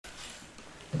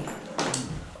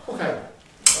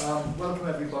Welcome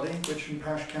everybody, Wittersham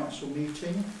Parish Council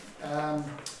meeting.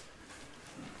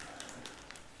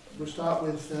 We'll start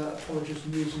with apologies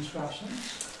and reasons for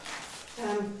absence.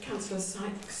 Councillor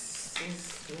Sykes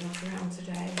is not around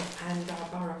today, and our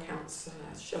Borough Councillor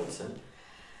Shilton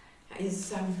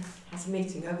has a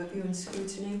meeting, overview and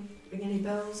scrutiny. Ring any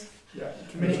bells? Yeah,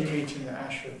 committee meeting at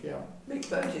Ashford, yeah. Mick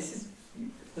Burgess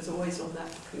was always on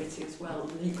that committee as well,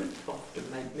 and he could often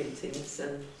make meetings,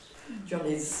 and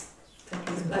Johnny's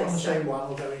taking his On the place. same one,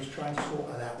 although he's trying to sort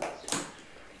that out.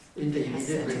 Indeed, he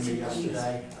did ring me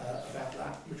yesterday about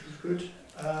that, which was good.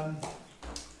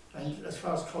 And as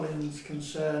far as Colin's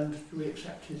concerned, do we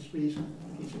accept his reason?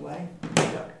 He's away?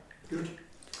 Yeah, good.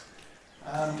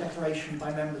 Declaration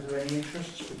by members of any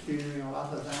interests, peculiar or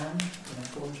other than, in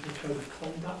accordance with the Code of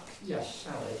Conduct. Yes,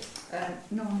 Sally.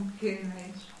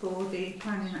 Non-pecuniary for the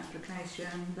planning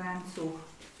application round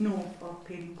north of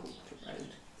Pincourt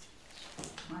Road.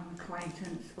 I'm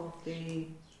acquaintance of the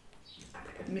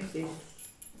Mrs.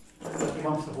 The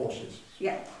one for the horses?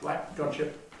 Yeah. Right,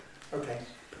 gotcha. Okay.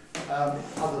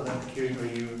 Other than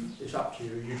pecuniary, it's up to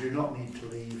you. You do not need to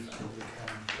leave, and you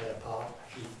can play a part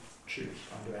as you choose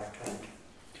under our code.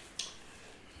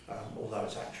 Although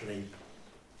it's actually,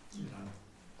 you know,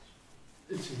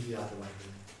 it's easy either way,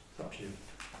 really. It's up to you.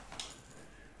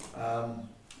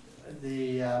 The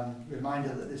reminder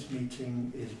that this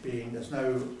meeting is being, there's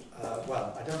no,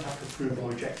 well, I don't have to approve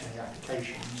or reject any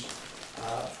applications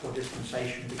for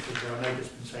dispensation, because there are no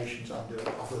dispensations under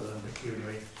other than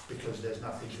pecuniary, because there's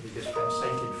nothing to be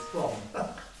dispensated from.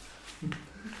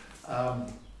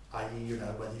 I.e., you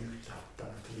know, whether you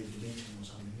don't have to leave the meeting or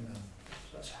something, you know,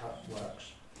 that's how it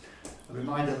works. A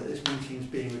reminder that this meeting is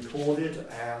being recorded,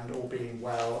 and all being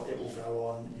well, it will go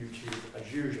on YouTube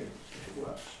as usual, if it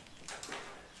works.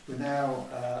 We're now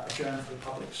adjourned for the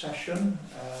public session,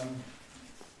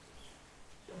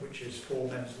 which is for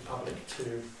members of the public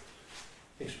to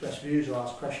express views or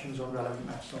ask questions on relevant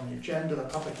matters on the agenda. The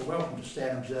public are welcome to stay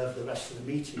and observe the rest of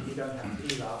the meeting. You don't have to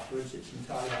leave afterwards, it's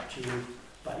entirely up to you,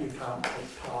 but you can't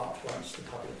take part once the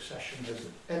public session has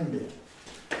ended.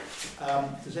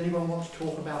 Does anyone want to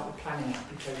talk about the planning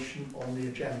application on the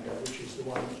agenda, which is the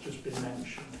one that's just been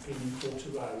mentioned,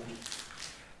 Pincourt Road?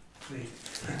 Me.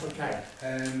 Okay.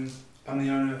 I'm the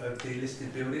owner of the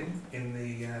listed building in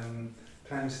the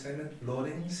planning statement,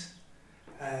 Lordings.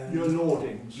 Your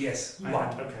Lordings? Yes.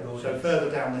 Right, okay. Lordings. So further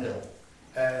down the hill.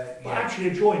 Yeah. But actually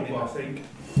adjoining, well, I think.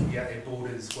 Yeah, it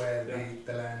borders where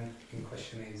the land in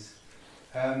question is.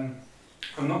 I'm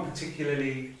not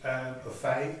particularly au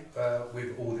fait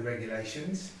with all the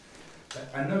regulations.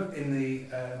 I note in the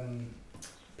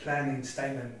planning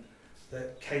statement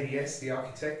that KDS, the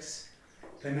architects,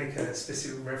 they make a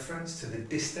specific reference to the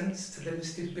distance to the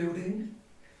listed building.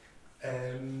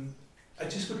 I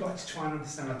just would like to try and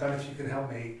understand, I don't know if you can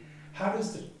help me, how do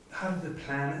the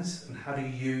planners and how do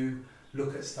you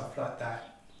look at stuff like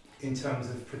that in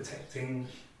terms of protecting,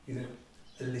 you know,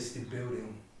 a listed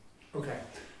building? Okay.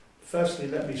 Firstly,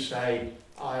 let me say,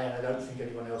 and I don't think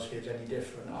anyone else here is any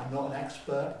different, I'm not an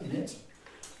expert in it,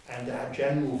 and our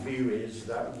general view is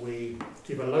that we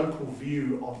give a local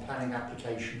view on planning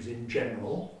applications in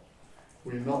general.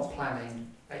 We're not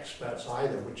planning experts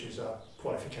either, which is a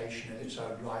qualification in its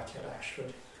own right at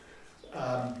Ashford.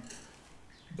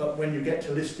 But when you get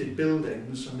to listed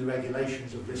buildings and the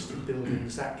regulations of listed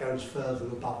buildings, that goes further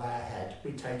above our head.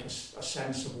 We take a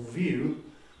sensible view,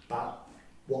 but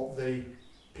what the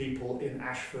people in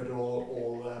Ashford or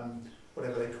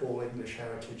whatever they call English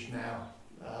heritage now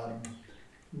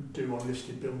do on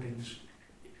listed buildings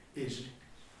is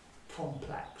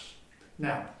complex.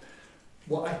 Now,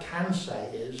 what I can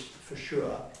say is, for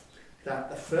sure, that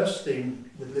the first thing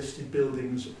with listed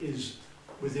buildings is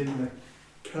within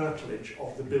the curtilage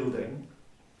of the building,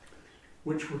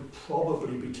 which would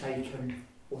probably be taken,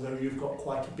 although you've got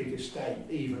quite a big estate,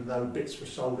 even though bits were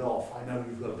sold off. I know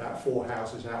you've got about 4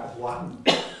 houses out of one,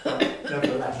 but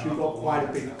nevertheless, you've got quite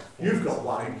a big, you've got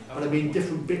one, but I mean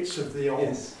different bits of the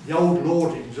old, the old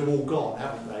Lordings have all gone,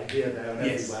 haven't they? Here, there and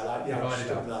everywhere, like the oust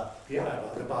and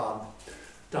the barn.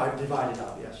 Divided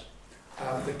up, yes.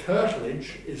 The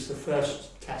curtilage is the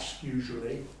first test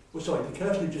usually. Well, sorry, the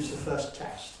curtilage is the first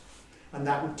test, and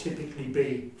that would typically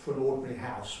be, for an ordinary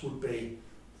house, would be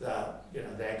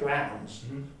their grounds.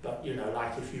 But you know,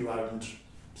 like if you owned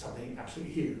something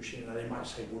absolutely huge, you know, they might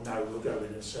say, well, no, we'll go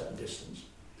in a certain distance.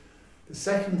 The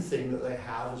second thing that they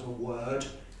have as a word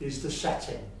is the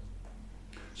setting.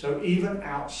 So even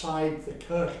outside the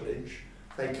curtilage,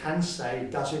 they can say,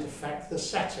 does it affect the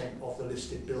setting of the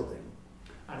listed building?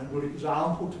 And a good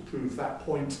example to prove that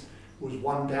point was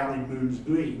one down in Moons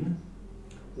Green,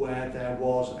 where there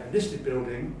was a listed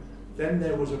building then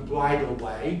there was a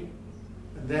bridleway,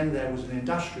 and then there was an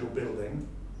industrial building.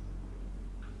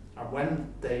 And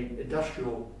when the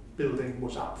industrial building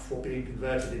was up for being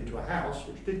converted into a house,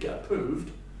 which did get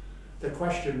approved, the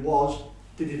question was,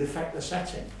 did it affect the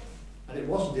setting? And it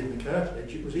wasn't in the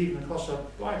curtilage, it was even across a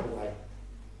bridleway.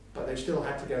 But they still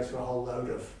had to go through a whole load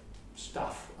of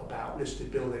stuff about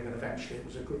listed building, and eventually it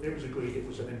was agreed it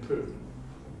was an improvement.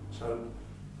 So,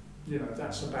 you know,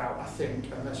 that's about, I think,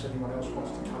 unless anyone else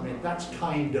wants to come in, that's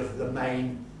kind of the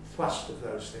main thrust of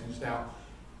those things. Now,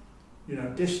 you know,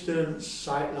 distance,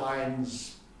 sight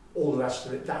lines, all the rest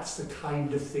of it, that's the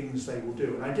kind of things they will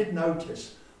do. And I did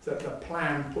notice that the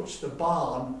plan puts the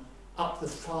barn up the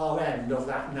far end of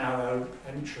that narrow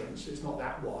entrance. It's not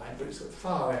that wide, but it's at the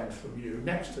far end from you,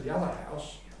 next to the other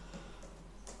house.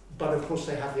 But of course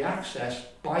they have the access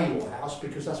by your house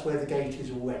because that's where the gate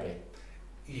is already.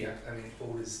 Yeah, I mean, it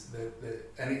borders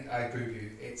I agree with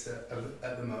you, it's at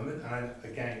the moment, and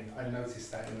I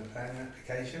noticed that in the planning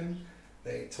application,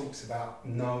 that it talks about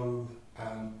no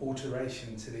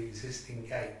alteration to the existing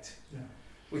gate,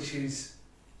 which is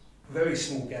a very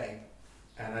small gate.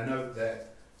 And I note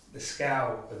that the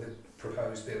scale of the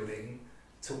proposed building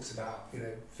talks about, you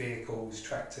know, vehicles,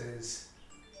 tractors,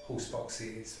 horse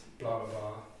boxes, blah, blah,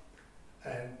 blah.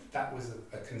 And that was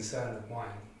a concern of mine,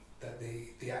 that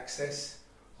the access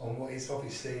on what is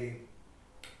obviously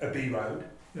a B road,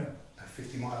 a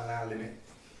 50 mile an hour limit.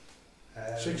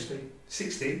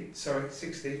 60,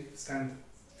 stand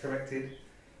corrected.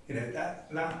 You know,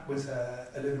 that was a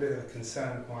little bit of a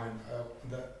concern of mine,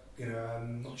 that, you know,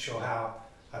 I'm not sure how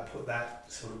I put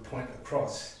that sort of point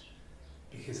across,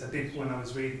 because I did, when I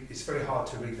was reading, it's very hard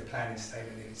to read the planning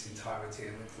statement in its entirety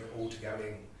and for it all to go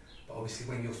in. But obviously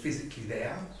when you're physically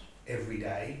there every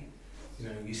day, you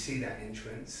know, you see that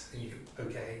entrance and you go,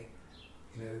 okay,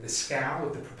 you know, the scale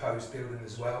of the proposed building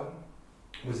as well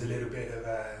was a little bit of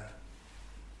a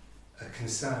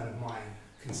concern of mine,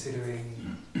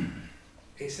 considering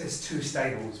it says 2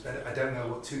 stables, but I don't know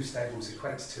what 2 stables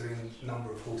equates to in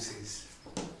number of horses,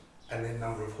 and then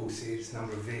number of horses,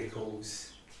 number of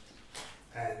vehicles,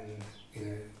 and, you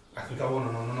know, I can go on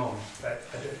and on and on, but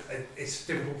it's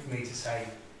difficult for me to say,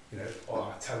 you know,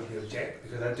 oh, I totally object,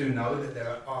 because I do know that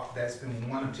there's been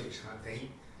one objection, I think,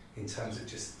 in terms of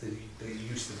just the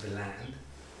use of the land.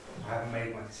 I haven't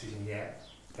made my decision yet,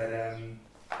 but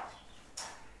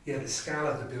yeah, the scale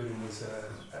of the building was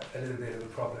a little bit of a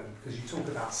problem, because you talk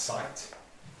about sight,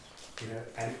 you know,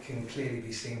 and it can clearly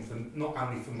be seen from not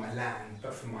only from my land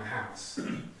but from my house,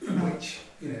 which,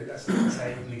 you know, that's not to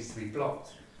say it needs to be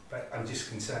blocked, but I'm just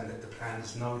concerned that the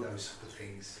planners know those sort of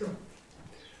things. Sure.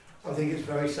 I think it's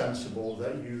very sensible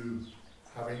that you,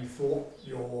 having thought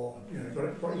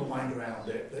got your mind around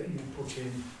it, that you put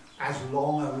in as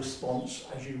long a response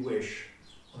as you wish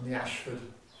on the Ashford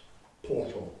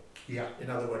portal. Yeah. In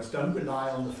other words, don't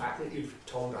rely on the fact that you've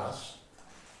told us.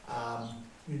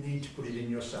 You need to put it in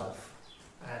yourself,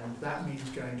 and that means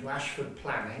going to Ashford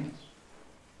Planning.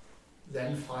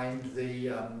 Then find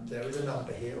there is a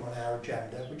number here on our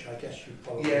agenda, which I guess you've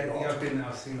probably got. Yeah,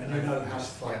 I've seen it. And you know how to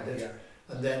find it. Yeah.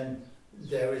 And then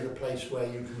there is a place where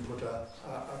you can put a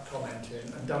comment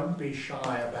in, and don't be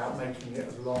shy about making it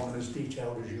as long and as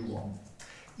detailed as you want.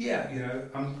 Yeah, you know,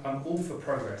 I'm all for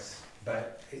progress,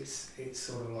 but it's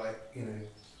sort of like, you know,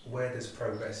 where does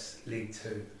progress lead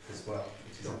to as well,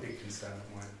 which is a big concern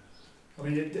of mine. I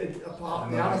mean,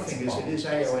 the other thing is it is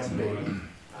AONB,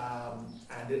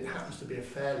 and it happens to be a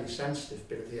fairly sensitive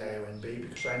bit of the AONB,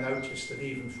 because I noticed that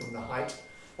even from the height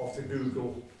of the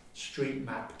Google Street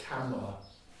Map camera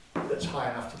that's high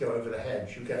enough to go over the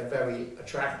hedge, you get a very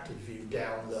attractive view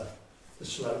down the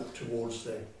slope towards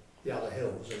the other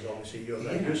hills, as obviously you're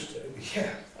very used to.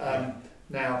 Yeah.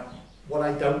 Now, what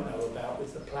I don't know about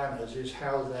with the planners is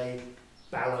how they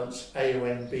balance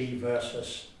AONB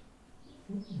versus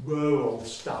rural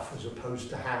stuff as opposed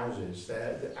to houses.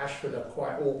 The Ashford are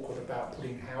quite awkward about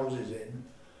putting houses in,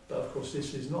 but of course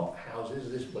this is not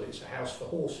houses, it's a house for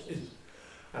horses.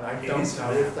 And I don't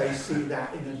know if they see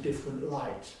that in a different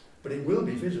light. But it will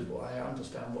be visible, I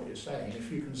understand what you're saying.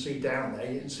 If you can see down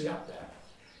there, you can see up there.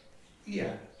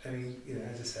 Yeah, I mean, you know,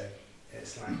 as I say,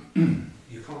 it's like,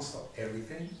 you can't stop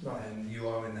everything, right, and you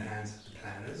are in the hands of the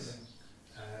planners.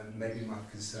 Maybe my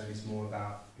concern is more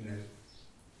about, you know,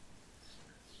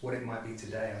 what it might be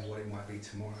today and what it might be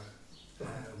tomorrow,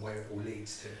 where it all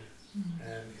leads to.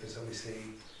 Because obviously,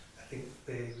 I think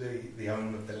the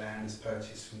owner of the land is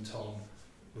purchased from Tom,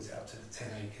 was it up to the 10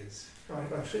 acres? Right,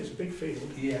 actually it's a big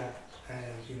field. Yeah, and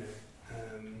you know,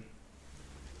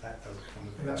 that does become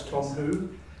a bit. And that's Tom who?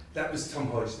 That was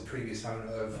Tom Hodge, the previous owner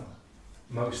of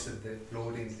most of the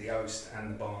Lordings, the Oast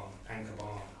and the barn, anchor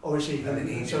barn. Or is he? And then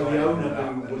he So the divided owner it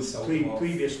up who and was sold them off.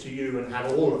 previous to you and had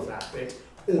all of that bit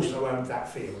also owned that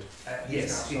field.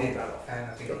 Yes, He's he now did, sold that off. and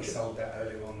I think Gotcha. he sold that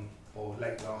earlier on or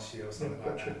late last year or something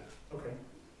like Gotcha. that. Okay.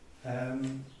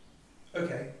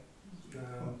 Okay.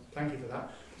 Thank you for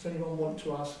that. Does anyone want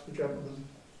to ask the gentleman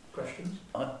questions?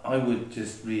 I would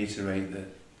just reiterate that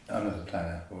I'm not a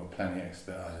planner or a planning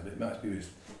expert either, but it might be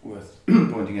worth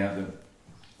pointing out that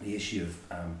the issue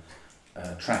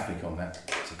of traffic on that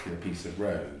particular piece of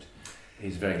road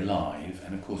is very live,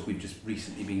 and of course we've just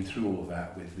recently been through all of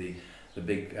that with the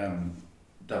big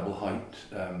double height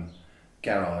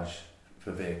garage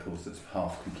for vehicles that's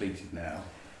half completed now.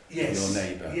 Yes. Your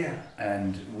neighbour. Yeah.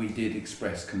 And we did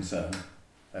express concern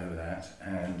over that,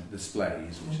 and the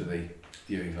displays, which are the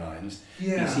viewing lines.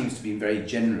 Yeah. He seems to be very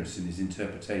generous in his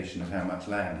interpretation of how much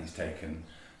land he's taken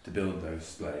to build those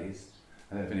displays.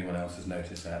 I don't know if anyone else has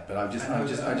noticed that, but I just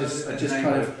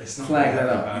kind of flag that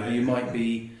up. You might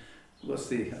be, I'm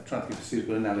trying to give a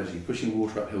suitable analogy, pushing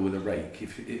water uphill with a rake.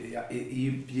 If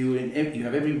you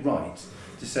have every right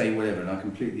to say whatever, and I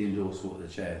completely endorse what the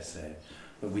chair said,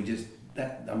 but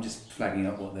I'm just flagging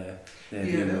up what they're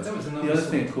doing. The other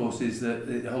thing, of course, is that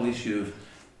the whole issue of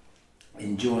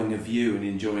enjoying a view and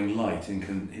enjoying light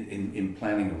in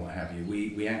planning and what have you.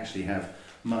 We actually have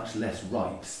much less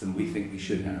rights than we think we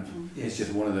should have. Yes. It's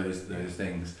just one of those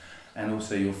things. And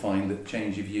also you'll find that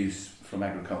change of use from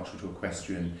agricultural to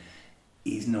equestrian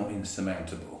is not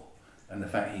insurmountable. And the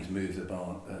fact he's moved the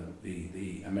barn,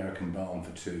 the American barn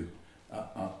for two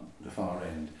up the far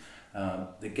end,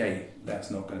 the gate,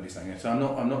 that's not going to be something. So I'm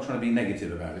not trying to be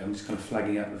negative about it. I'm just kind of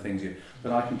flagging up the things you.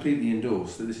 But I completely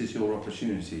endorse that this is your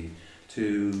opportunity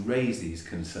to raise these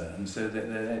concerns so that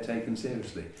they're taken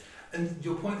seriously. And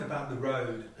your point about the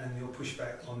road and your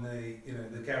pushback on the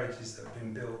garages that have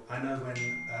been built. I know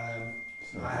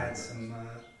when I had some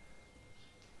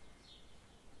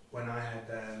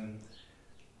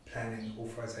planning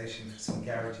authorisation for some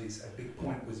garages, a big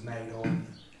point was made on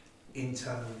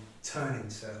internal turning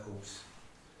circles.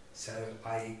 So,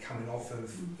 i.e., coming off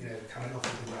of the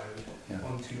road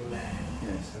onto your land,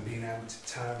 and being able to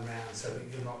turn around so that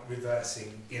you're not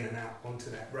reversing in and out onto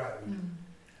that road.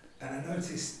 And I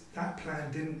noticed that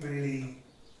plan didn't really.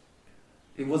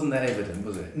 It wasn't that evident,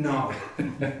 was it? No,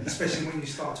 especially when you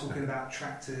start talking about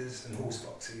tractors and horse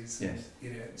boxes, yes,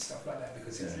 and stuff like that,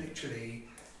 because it's literally,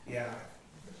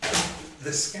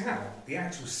 the scale, the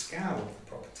actual scale of the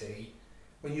property.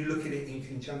 When you look at it in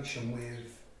conjunction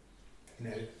with,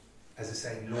 as I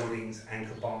say, Lordings,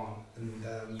 Anchor Barn,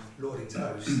 and Lordings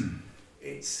Oast,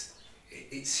 its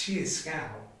sheer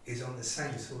scale is on the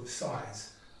same sort of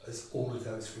size as all of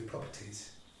those three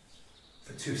properties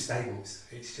for two stables.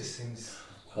 It just seems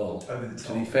over the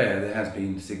top. To be fair, there has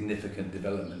been significant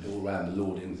development all around the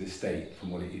Lordings estate from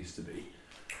what it used to be.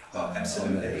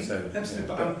 Absolutely, absolutely.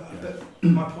 But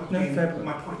my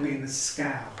point being the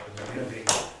scale of the building.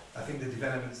 I think the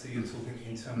developments that you're talking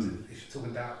in terms of, if you're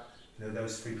talking about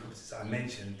those three properties that I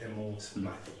mentioned, they're more sort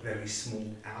of like very small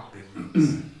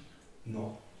outbuildings,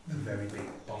 not a very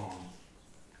big barn.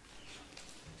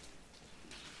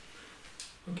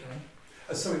 Okay.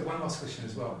 Sorry, one last question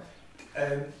as well.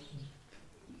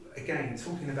 Again,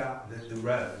 talking about the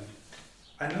road,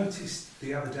 I noticed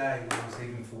the other day when I was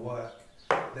leaving for work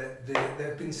that there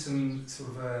have been some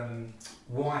sort of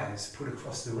wires put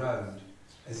across the road,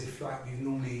 as if like you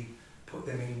normally put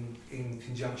them in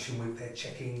conjunction with their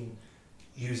checking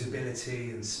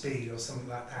usability and speed or something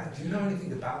like that. Do you know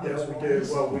anything about those wires?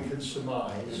 Do. Well, we can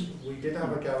surmise. We did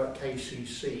have a go at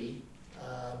KCC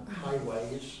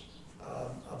highways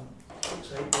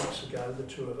 6-8 weeks ago, the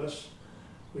two of us.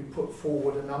 We put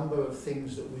forward a number of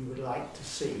things that we would like to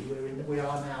see.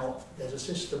 There's a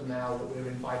system now that we're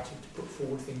invited to put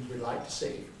forward things we'd like to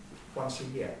see once a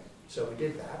year. So we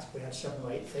did that. We had 7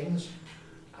 or 8 things.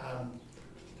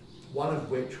 One of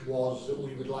which was that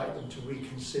we would like them to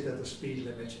reconsider the speed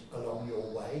limit along your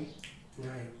way,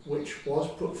 which was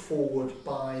put forward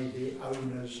by the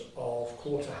owners of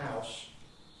Quarter House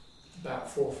about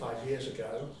 4 or 5 years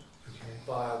ago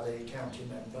via the county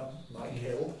member, Mike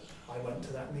Hill. I went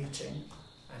to that meeting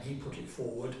and he put it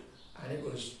forward and it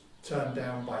was turned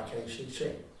down by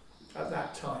KCC at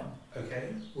that time.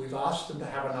 We've asked them to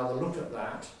have another look at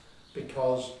that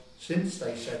because since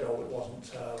they said, it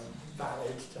wasn't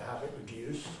valid to have it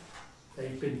reduced,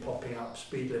 they've been popping up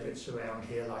speed limits around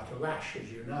here like a rash,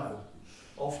 as you know,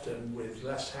 often with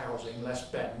less housing, less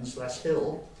bends, less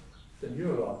hill than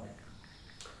you're on.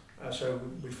 So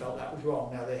we felt that was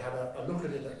wrong. Now, they had a look at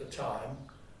it at the time,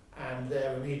 and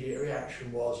their immediate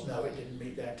reaction was, no, it didn't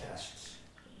meet their tests.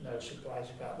 No surprise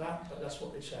about that, but that's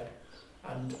what they said.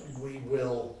 and we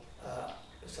will,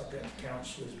 subject to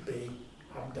councillors B,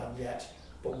 haven't done yet,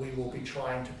 but we will be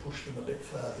trying to push them a bit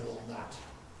further on that,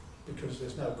 because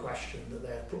there's no question that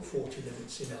they've put 40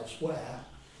 limits in elsewhere,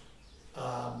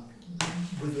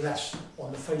 with less,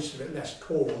 on the face of it, less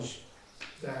cause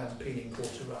than Peeling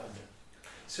Quarter Road.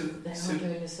 So they are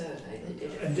doing a survey. They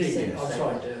did. Indeed, I'm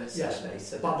sorry. Do a survey, yes,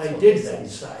 so but they did then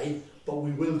say, but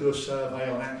we will do a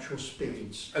survey on actual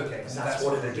speeds. Okay, and so that's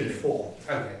what it did for.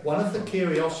 Okay. One of the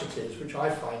curiosities, which I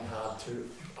find hard to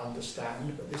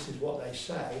understand, but this is what they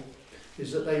say,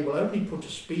 is that they will only put a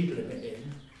speed limit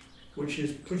in, which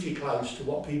is pretty close to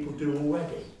what people do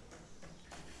already.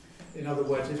 In other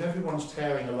words, if everyone's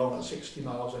tearing along at 60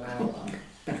 miles an hour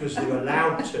because they're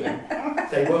allowed to,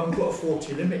 they won't put a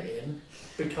 40 limit in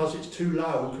because it's too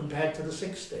low compared to the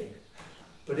 60.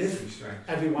 But if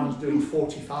everyone's doing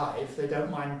 45, they don't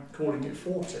mind calling it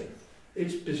 40.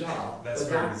 It's bizarre. That's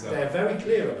but very bizarre. They're very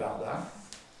clear about that.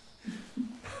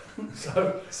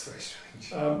 So that's very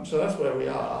strange. So that's where we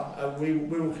are. We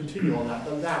will continue on that.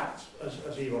 But that,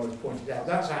 as Yvonne has pointed out,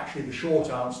 that's actually the short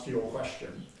answer to your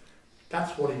question.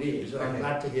 That's what it is, and I'm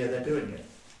glad to hear they're doing it.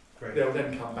 Great. They'll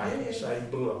then come back and say,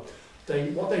 blah.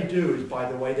 What they do is, by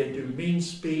the way, they do mean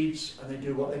speeds, and they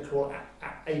do what they call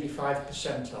 85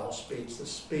 percentile speeds, the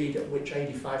speed at which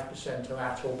 85% are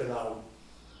at or below.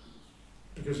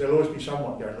 Because there'll always be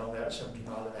someone going along there at 70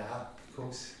 miles an hour. Of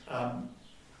course. And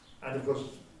of course,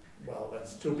 well,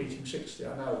 that's still beating 60,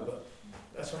 I know, but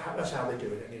that's how they do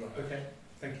it anyway. Okay,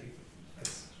 thank you.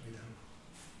 That's really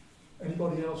done.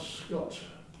 Anybody else got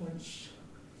points?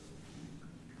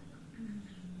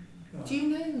 No. Do you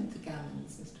know the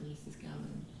Gammons, Mr. and Mrs.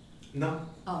 Gammon? No.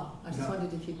 Oh, I just No.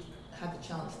 wondered if you'd had the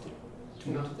chance to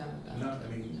talk to them about No, it. I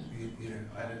mean, you know,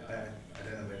 I don't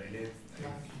know where they live.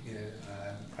 Right. You know,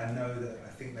 I know that I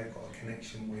think they've got a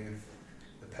connection with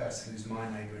the person who's my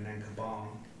neighbour in Anchor Barn.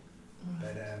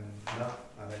 Right. But no,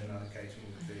 I've had no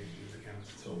engagement with the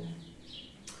council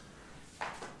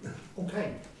at all. Okay.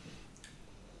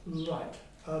 Right.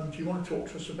 Do you want to talk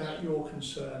to us about your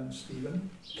concerns, Stephen?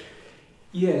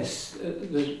 Yes,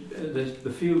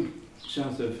 the field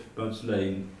south of Bud's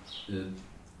Lane a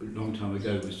long time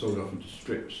ago was sold off into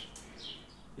strips.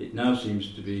 It now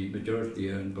seems to be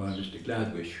majority owned by Mr.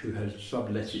 Gladwish, who has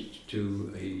sublet it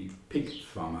to a pig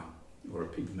farmer or a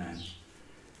pig man.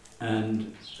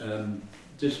 And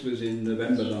this was in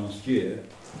November last year,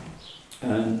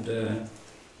 and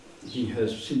he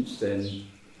has since then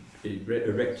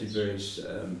erected various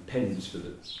pens for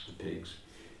the pigs.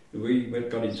 We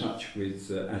got in touch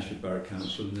with Ashford Borough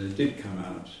Council, and they did come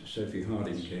out. Sophie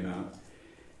Harding came out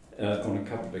on a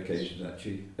couple of occasions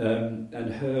actually,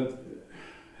 and her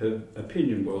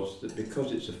opinion was that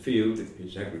because it's a field,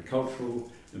 it's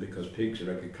agricultural, and because pigs are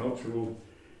agricultural,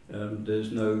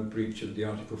 there's no breach of the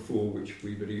Article 4, which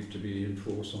we believe to be in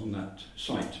force on that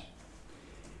site.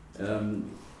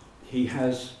 He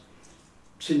has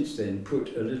since then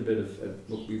put a little bit of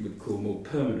what we would call more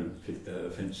permanent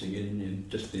fencing in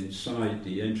just inside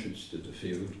the entrance to the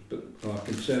field, but our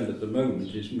concern at the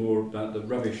moment is more about the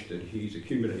rubbish that he's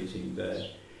accumulating there.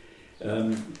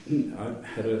 I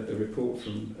had a report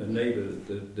from a neighbour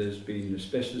that there's been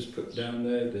asbestos put down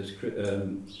there, there's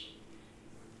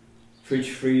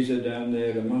fridge freezer down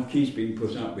there, a marquee's been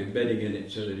put up with bedding in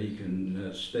it so that he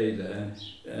can stay there,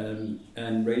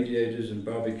 and radiators and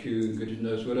barbecue and goodness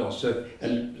knows what else. So,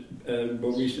 and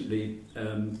more recently,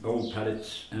 old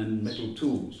pallets and metal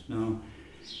tools. Now,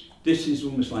 this is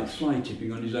almost like fly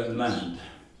tipping on his own land.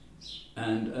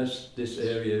 And as this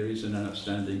area is an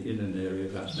area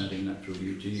of outstanding natural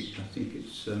beauty, I think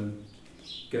it's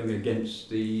going against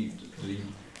the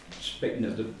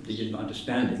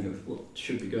understanding of what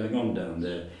should be going on down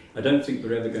there. I don't think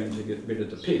we're ever going to get rid of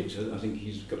the pigs. I think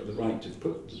he's got the right to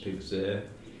put the pigs there.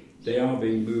 They are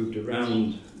being moved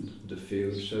around the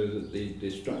field so that the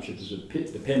structure, there's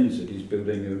the pens that he's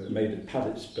building are made of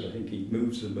pallets, but I think he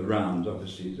moves them around.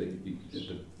 Obviously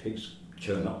the pigs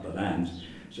churn up the land,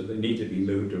 so they need to be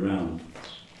moved around.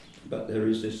 But there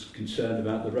is this concern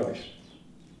about the rubbish.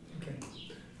 Okay.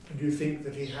 And do you think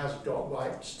that he has got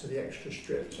rights to the extra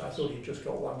strips? I thought he just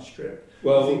got one strip.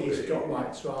 Well, I think he's got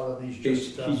rights rather than he's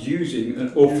just he's using an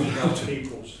awful lot of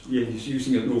people's. Yeah, he's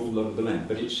using an awful lot of the land.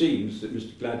 But it seems that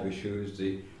Mr. Gladwish, who is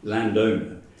the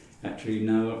landowner, actually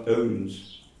now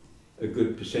owns a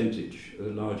good percentage, a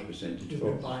large percentage. He's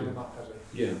been buying them up, has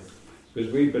he? Yeah,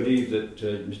 because we believe that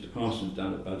Mr. Parsons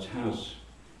down at Bud's house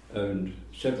owned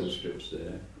several strips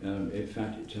there. In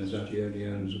fact, it turns out he only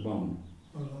owns one.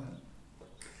 Oh, right.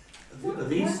 Are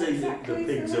these the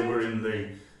pigs that were in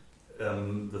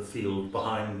the field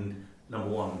behind number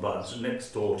one buds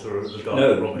next door to the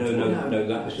garden? No,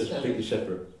 that was just completely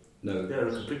separate. No. They're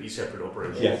a completely separate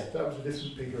operation. Yes. That was a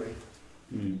different piggery.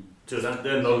 So that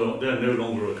they're no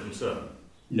longer a concern.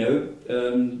 No,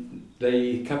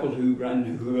 the couple who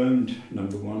owned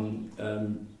number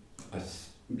one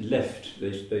left.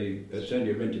 It's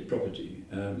only a rented property,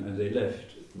 and they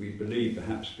left. We believe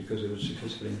perhaps because they were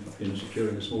successful in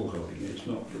securing a small holding. It's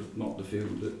not the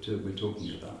field that we're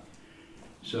talking about.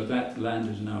 So that land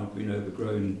has now been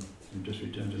overgrown and just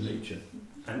returned to nature.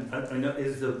 And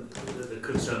is the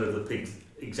concern of the pigs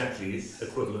exactly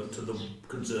equivalent to the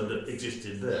concern that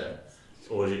existed there?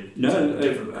 Or is it a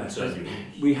different concern?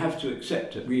 We have to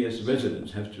accept it. We as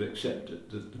residents have to accept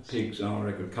it, that the pigs are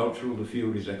agricultural, the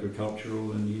field is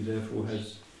agricultural, and he therefore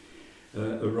has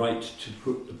a right to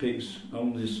put the pigs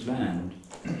on this land.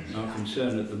 Our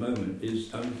concern at the moment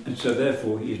is, and so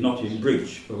therefore he is not in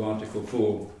breach of Article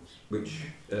 4, which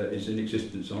is in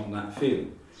existence on that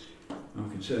field. Our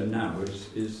concern now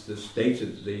is the state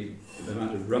of the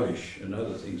amount of rubbish and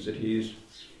other things that he is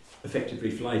effectively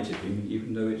fly tipping,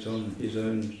 even though it's on his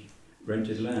own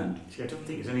rented land. See, I don't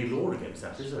think there's any law against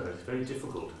that, is there? It's very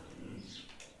difficult.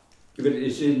 But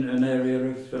it's in an area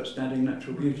of outstanding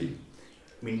natural beauty.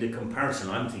 I mean, the comparison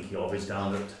I'm thinking of is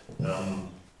down at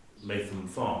Maytham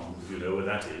Farm, if you know where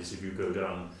that is. If you go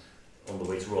down on the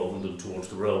way to Roland and towards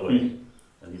the railway,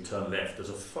 and you turn left,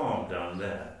 there's a farm down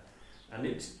there, and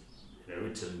it's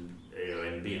an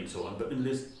AONB and so on, but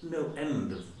there's no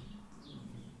end of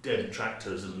dead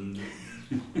tractors and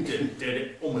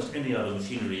dead almost any other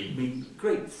machinery. I mean,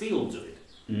 great fields of it.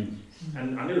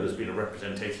 And I know there's been a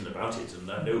representation about it,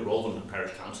 and I know Wittersham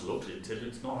Parish Council looked at it and said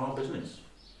it's not our business.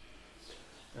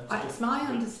 It's my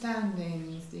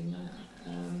understanding, Stephen,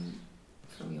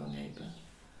 from your neighbour,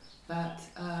 that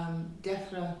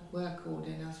DEFRA were called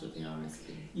in as with the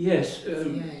RSP. Yes,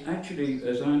 actually,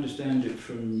 as I understand it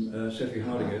from Sophie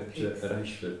Harding at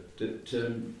Ashford, that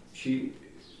she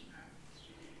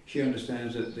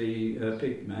understands that the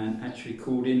pig man actually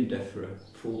called in DEFRA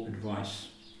for advice.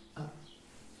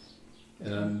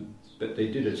 But they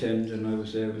did attend, and I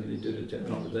was there when they did attend.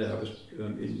 Not there, I was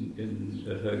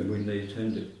at home when they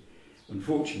attended.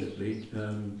 Unfortunately,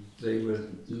 they were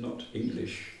not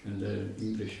English, and their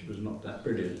English was not that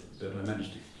brilliant, but I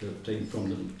managed to obtain from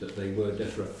them that they were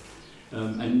DEFRA.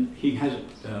 And he has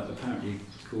apparently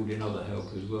called in other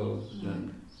help as well.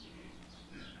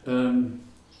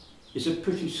 It's a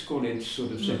pretty squalid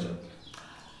sort of setup.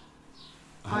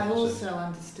 I also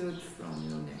understood from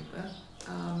your neighbour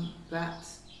that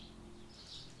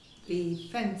the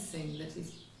fencing that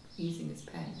he's using as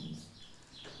pens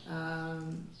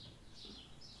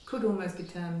could almost be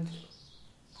termed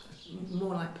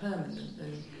more like permanent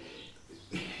than...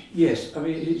 Yes, I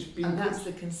mean it's been... And that's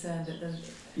the concern that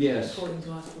yes. According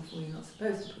to Article 4 you're not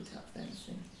supposed to put up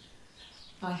fencing.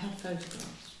 I have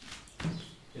photographs.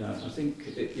 Yeah, I think,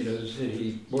 as I said,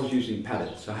 he was using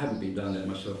pallets. I haven't been down there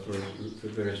myself for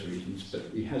various reasons, but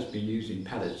he has been using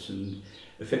pallets, and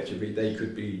effectively they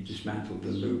could be dismantled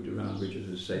and moved around, which is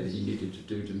to say that he needed to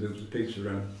do to move the pigs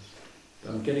around.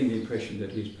 But I'm getting the impression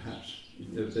that he's perhaps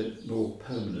they're more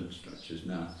permanent structures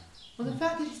now. Well, the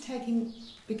fact that he's taking,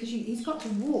 because he's got to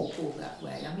walk all that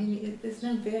way, I mean, there's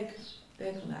no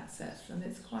vehicle access, and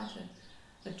it's quite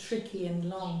a tricky and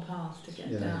long path to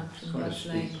get down from Buds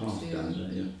Lane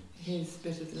to his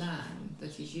bit of land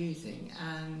that he's using,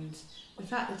 and the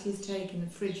fact that he's taken a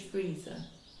fridge freezer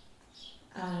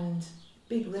and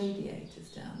big radiators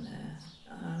down there.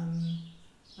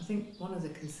 I think one of the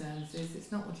concerns is it's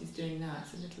not what he's doing now,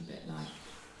 it's a little bit like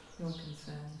your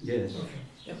concern. Yes.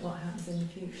 What happens in the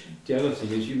future. The other thing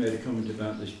is you made a comment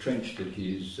about this trench that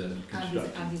he's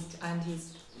constructing. And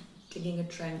he's digging a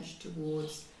trench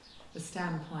towards the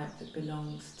standpipe that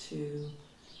belongs to,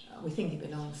 we think it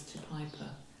belongs to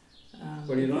Piper.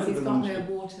 Well, he's got no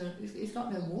water. He's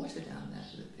got no water down there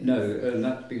for the pigs. No, and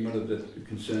that's been one of the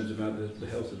concerns about the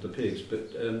health of the pigs.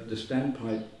 But the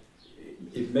standpipe,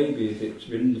 it may be if it's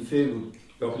in the field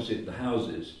opposite the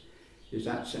houses, is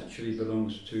that actually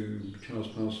belongs to Charles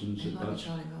Parsons at Bud's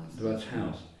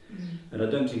house. And I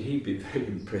don't think he'd be very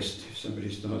impressed if somebody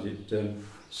started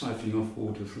siphoning off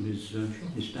water from his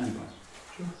standpipe.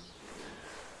 Sure.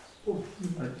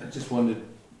 I just wondered,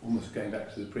 almost going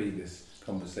back to the previous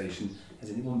conversation, has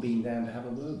anyone been down to have a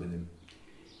word with him?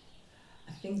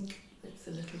 I think it's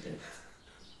a little bit...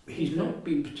 He's not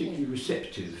been particularly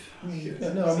receptive.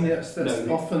 No, I mean that's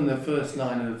often the first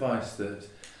line of advice that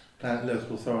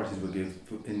local authorities will give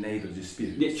in neighbour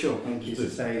disputes. Yeah, sure. Is to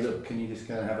say, look, can you just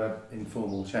go and have an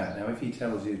informal chat? Now, if he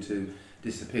tells you to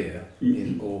disappear,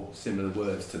 or similar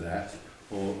words to that,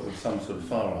 or some sort of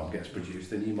firearm gets produced,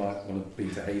 then you might want to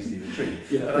beat a hasty retreat.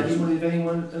 Yeah, But I just wondered if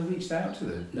anyone had reached out to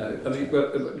them. No, I mean, well,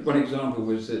 one example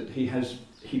was that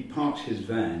he parks his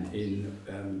van in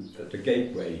at the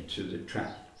gateway to the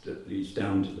track that leads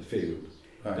down to the field.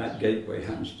 Right. That gateway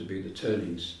happens to be the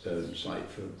turning site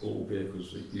for all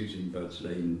vehicles using Buds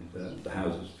Lane, the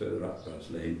houses further up Buds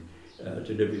Lane,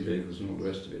 delivery vehicles and all the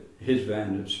rest of it. His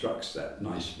van obstructs that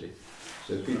nicely.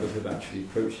 So people have actually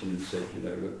approached him and said, you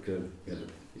know, look, could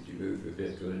you move your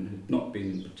vehicle? And have not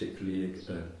been particularly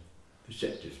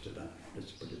receptive to that,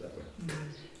 let's put it that way.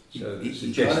 So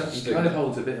he kind of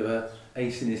holds a bit of a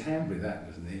ace in his hand with that,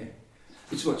 doesn't he?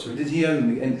 It's what, sorry? Did he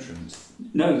own the entrance?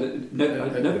 No,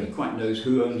 nobody quite knows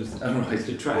who owns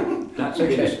the track. That's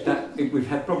we've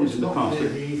had problems in the past.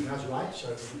 He has rights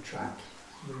over the track.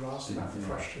 We were asked about the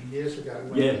question years ago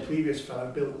when the previous fellow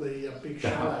built the big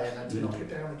chalet and had to knock it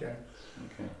down again.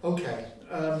 Okay.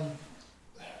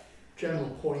 General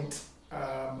point.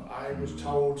 I was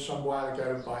told some while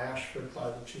ago by Ashford,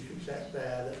 by the chief exec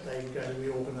there, that they were going to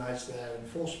reorganise their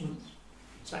enforcement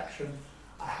section.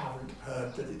 I haven't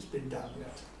heard that it's been done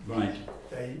yet. Right.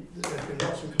 There's been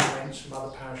lots of complaints from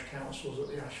other parish councils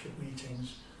at the Ashford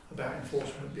meetings about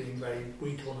enforcement being very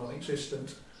weak or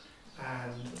non-existent,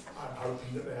 and I'm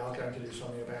hoping that they are going to do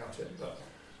something about it. But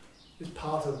it's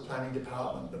part of the planning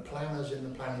department. The planners in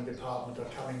the planning department are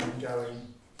coming and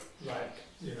going, like,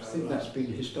 you know. I think that's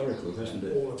been historical, hasn't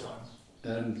it? All the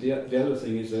time. The other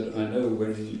thing is that I know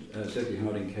when Sophie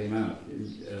Harding came out,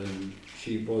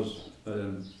 she was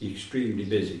extremely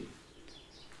busy.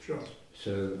 Sure.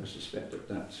 So I suspect that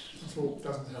that's all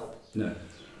doesn't help. No.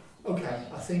 Okay,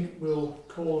 I think we'll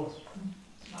call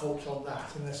a halt on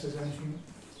that unless there's anything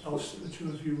else that the two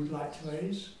of you would like to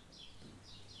raise.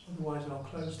 Otherwise I'll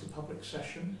close the public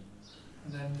session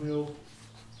and then we'll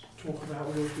do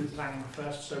planning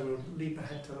first, so we'll leap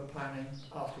ahead to the planning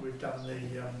after we've done the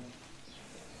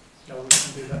no, we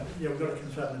can do that. Yeah, we've got to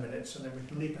confirm the minutes and then we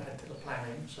can leap ahead to the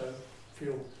planning, so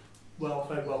feel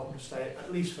very welcome to stay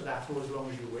at least for that or as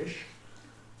long as you wish.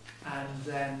 And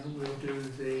then we'll do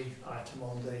the item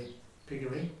on the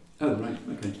piggery. Oh, right,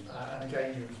 okay. And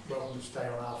again, you're welcome to stay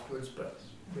on afterwards, but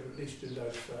we'll at least do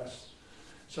those first.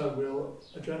 So we'll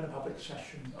adjourn the public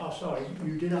session. Oh, sorry,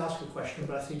 you did ask a question,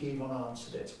 but I think Yvonne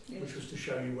answered it, which was to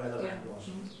show you where the land was.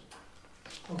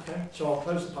 Okay, so I'll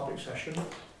close the public session.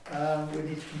 We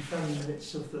need to confirm the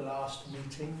minutes of the last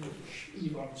meeting, which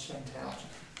Yvonne sent out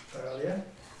earlier.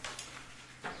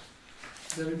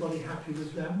 Is everybody happy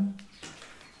with them?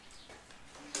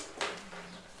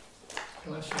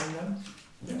 Can I say no?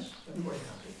 Yes, everybody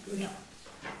happy. Good. Yeah.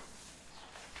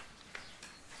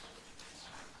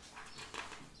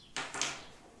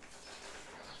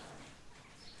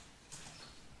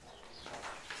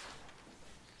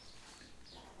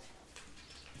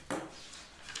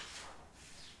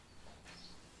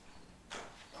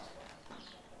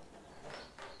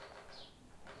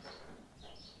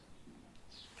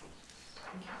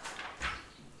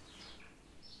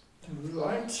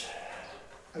 Right.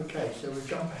 Okay, so we'll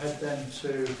jump ahead then to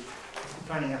the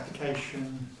planning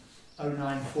application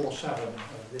 0947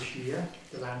 of this year,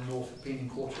 the land north of Peening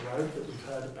Quarter Road that we've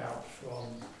heard about from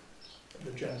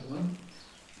the gentleman.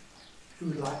 Who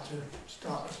would like to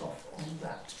start us off on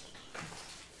that?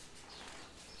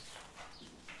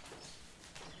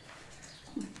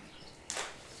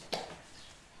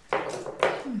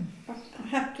 I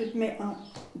have to admit,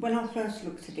 when I first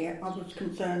looked at it, I was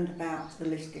concerned about the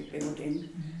listed building,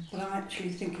 but I actually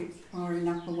think it's far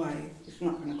enough away. It's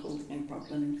not going to cause any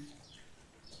problems.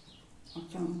 So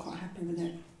I'm quite happy with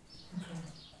it. Okay.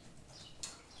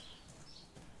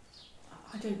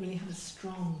 I don't really have a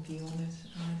strong view on it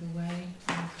either way.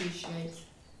 I appreciate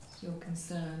your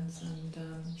concerns and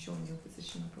I'm sure in your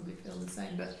position I probably feel the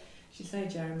same. But as you say,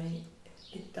 Jeremy,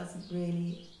 it doesn't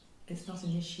really, it's not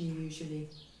an issue usually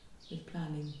with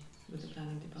planning, with the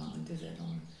planning department, is it,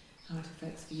 on how it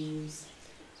affects views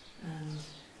and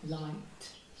light?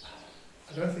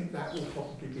 I don't think that will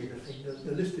probably be the thing.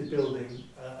 The listed building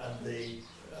and the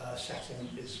setting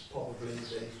is probably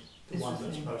the one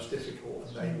that's most difficult,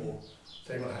 and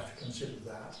they will have to consider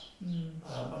that. And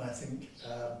I think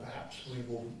perhaps we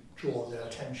will draw their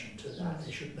attention to that.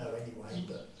 They should know anyway,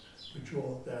 but we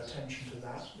draw their attention to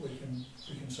that. We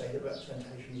can say that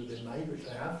representations have been made, which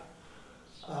they have.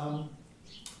 I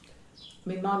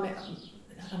mean,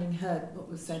 having heard what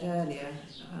was said earlier,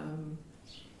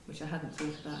 which I hadn't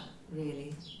thought about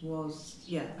really, was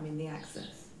the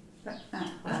access. That's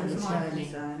my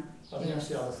concern. I think that's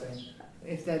the other thing.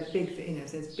 If they're big,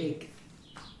 if there's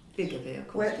bigger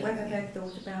vehicles. Whether they've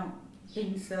thought about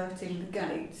inserting the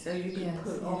gate so you can Yes,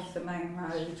 put yeah. off the main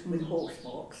road with horse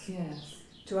box Yes.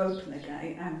 to open the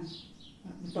gate and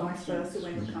vice versa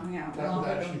when you're coming out, That would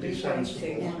rather actually than be be sensible.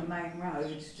 waiting on the main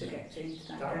road to get into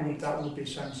that gate. That would be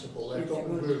sensible. They've Yes, got it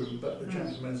the would. room, but the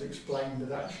gentleman's explained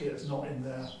that actually it's not in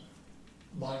their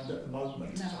mind at the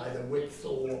moment, No. either width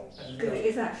or anything Because else. it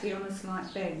is actually on a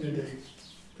slight bend. Indeed.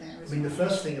 There I as mean, the well.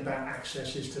 first thing about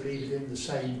access is to leave it in the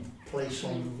same place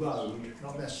on the road,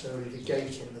 not necessarily the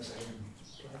gate in the same place.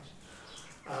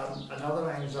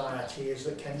 Another anxiety is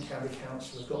that Kent County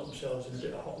Council have got themselves in a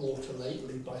bit of hot water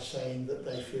lately by saying that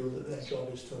they feel that their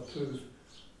job is to approve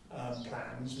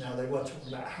plans. Now, they were talking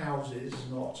about houses,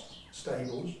 not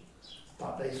stables,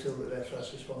 but they feel that their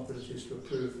first responsibility is to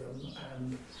approve them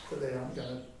and that they aren't going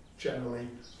to generally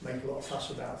make a lot of fuss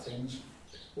about things,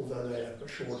 although they have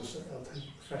assured us that they'll take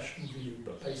a professional view.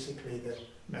 But basically the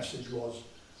message was,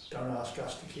 don't ask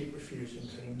us to keep refusing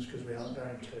things because we aren't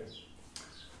going to.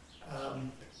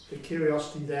 The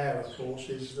curiosity there, of course,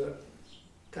 is that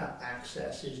that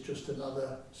access is just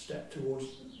another step towards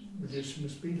reducing the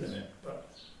speed limit.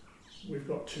 But we've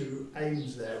got two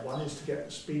aims there. One is to get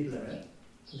the speed limit,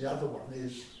 and the other one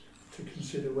is to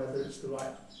consider whether it's the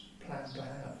right plan to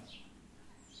have.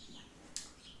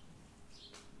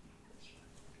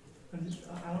 And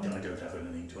I don't have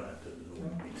anything to add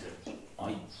to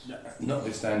I,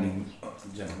 notwithstanding what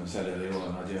the gentleman said earlier on,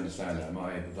 and I do understand that,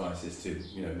 my advice is to,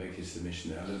 you know, make his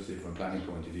submission. I looked at it from a planning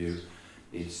point of view.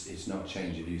 It's not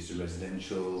change of use to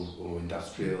residential or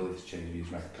industrial, it's change of use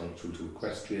from agricultural to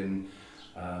equestrian.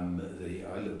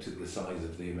 I looked at the size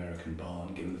of the American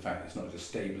barn, given the fact it's not just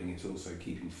stabling, it's also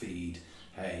keeping feed,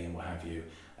 hay and what have you.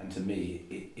 And to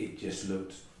me, it just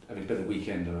looked, having spent a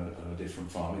weekend on a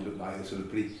different farm, it looked like a sort of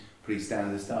pretty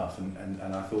standard stuff, and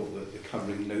I thought that the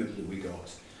covering note that we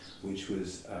got, which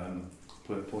was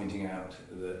pointing out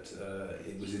that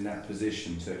it was in that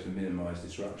position so to minimise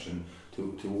disruption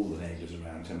to all the neighbours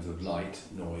around in terms of light,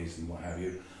 noise and what have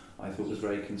you, I thought was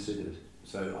very considered.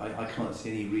 So I can't see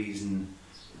any reason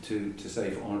to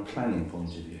say, on a planning point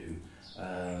of view,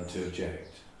 to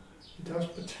object. it does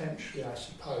potentially, I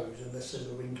suppose, unless there's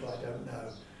a wrinkle I don't know,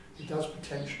 it does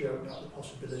potentially open up the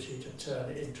possibility to turn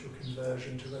it into a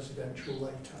conversion to residential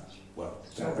later. Well,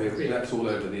 that's all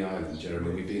over the island,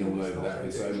 Jeremy. We've been all over that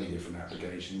with so many different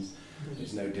applications.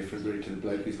 It's no different really to the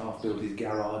bloke who's half built his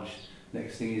garage.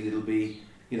 Next thing is it'll be,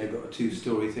 you know, got a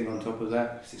two-storey thing on top of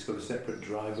that. It's got a separate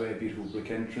driveway, a beautiful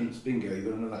brick entrance. Bingo, you've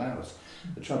got another house.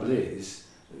 The trouble is,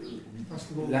 the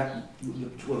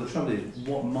trouble is,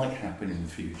 what might happen in the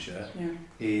future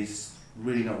is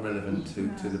really not relevant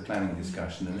to the planning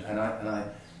discussion, and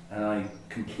I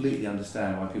completely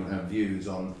understand why people have views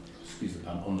on, excuse the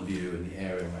pun, on the view and the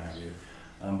area and what have you.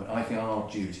 But I think our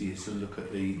duty is to look at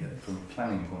from a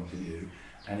planning point of view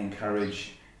and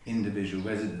encourage individual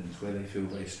residents where they feel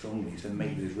very strongly to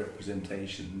make those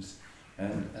representations,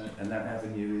 and that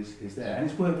avenue is there, and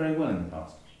it's worked very well in the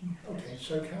past. Okay,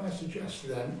 so can I suggest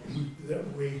then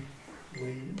that we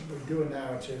do a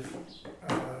narrative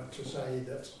to say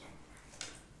that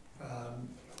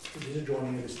it is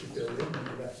adjoining a listed building and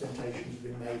the representation has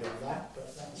been made on that,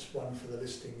 but that's one for the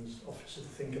listings officer to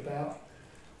think about.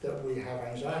 That we have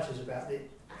anxieties about the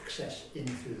access in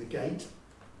through the gate,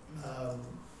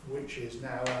 which is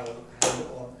now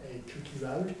on a tricky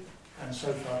road, and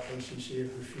so far KCC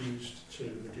have refused to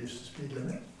reduce the speed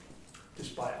limit,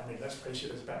 despite, I mean, let's face it,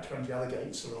 there's about 20 other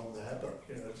gates along there, but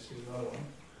you know, this is another one.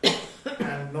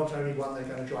 And not only one they're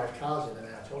going to drive cars in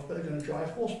and out of, but they're going to drive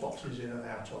horse boxes in and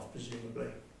out of, presumably.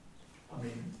 I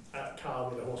mean, a car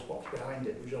with a horse box behind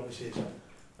it, which obviously is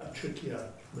a trickier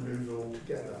manoeuvre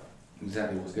altogether.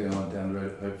 Exactly what's going on down the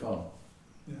road at Hope Farm.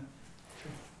 Yeah.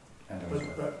 And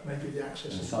But maybe the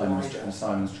access is Simon's, wider. and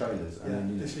Simon's Trailers. Yeah, I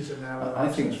mean, this is a narrow I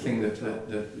think the access thing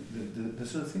route. the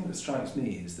sort of thing that strikes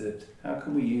me is that how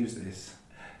can we use this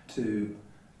to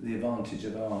the advantage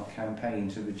of our campaign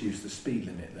to reduce the speed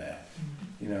limit there?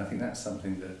 You know, I think that's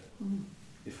something that,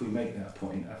 if we make that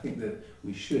point, I think that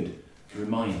we should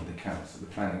remind the council, the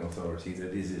planning authority, that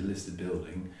it is a listed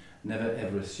building. Never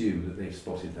ever assume that they've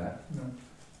spotted that,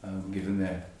 given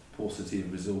their paucity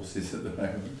of resources at the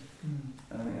moment.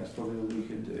 And I think that's probably all we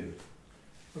can do.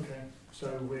 Okay, so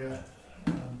we're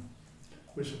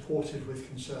supportive with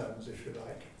concerns, if you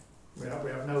like.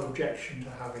 We have no objection to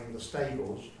having the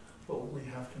stables, but we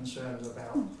have concerns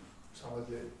about some of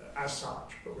the, as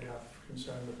such, but we have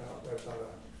concerns about those other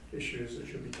issues that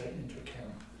should be taken into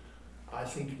account. I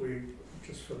think we,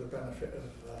 just for the benefit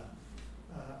of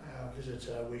our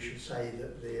visitor, we should say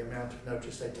that the amount of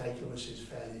notice they take of us is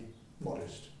fairly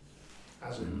modest.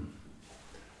 As in,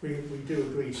 we do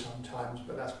agree sometimes,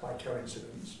 but that's by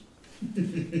coincidence.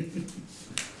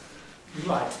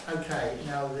 Right, okay,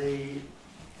 now the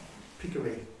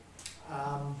piggery.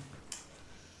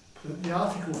 The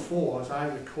Article 4, as I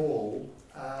recall,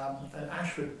 and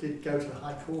Ashford did go to the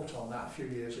High Court on that a few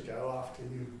years ago after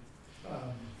you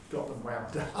got them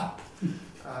wound up,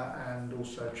 and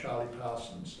also Charlie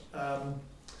Parsons.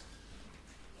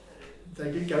 They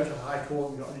did go to the High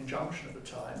Court and got an injunction at the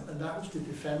time, and that was to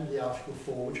defend the Article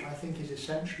 4, which I think is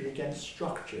essentially against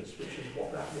structures, which is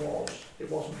what that was. It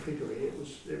wasn't piggery, it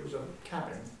was a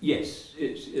cabin. Yes,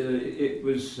 it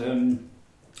was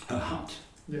a hut.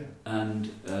 Yeah.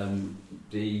 And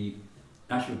the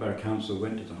Ashford Borough Council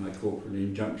went to the High Court for an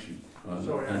injunction.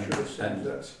 Sorry, I should have said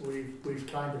that we've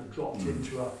kind of dropped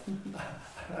into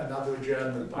another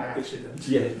adjournment by accident.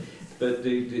 Yeah, but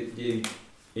the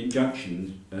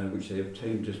injunction, which they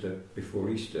obtained just before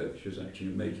Easter, which was actually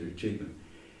a major achievement,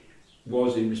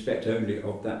 was in respect only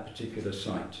of that particular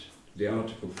site. The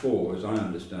Article 4, as I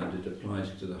understand it, applies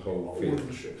to the whole field. All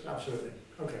the strips, absolutely.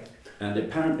 Okay. And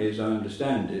apparently, as I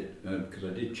understand it, because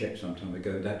I did check some time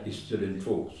ago, that is still in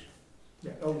force.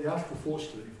 Yeah. Oh, the Article 4 is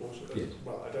still in force. Yes.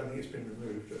 Well, I don't think it's been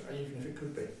removed, even if it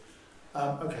could be.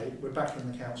 Okay, we're back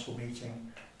in the council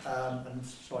meeting, and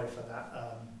sorry for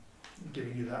that,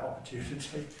 giving you that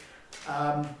opportunity.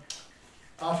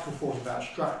 Article 4 is about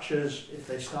structures. If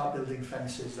they start building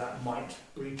fences, that might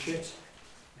breach it.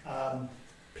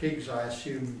 Pigs, I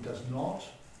assume, does not,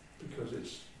 because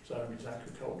it's zoned as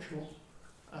agricultural.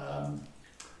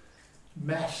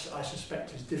 Mess, I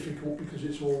suspect, is difficult because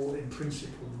it's all in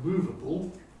principle removable,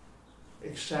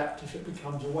 except if it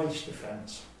becomes a waste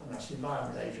offence, and that's the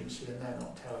Environment Agency, and they're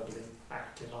not terribly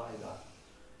active either.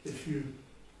 If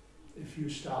you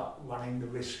start running the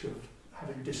risk of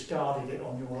having discarded it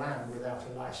on your land without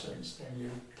a licence,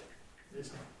 then it's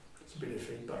a bit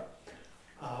iffy, but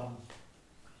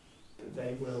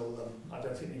they will, I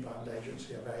don't think the Environment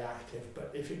Agency are very active,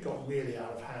 but if it got really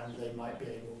out of hand, they might be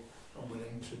able and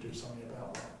willing to do something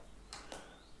about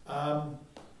that.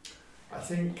 I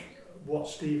think what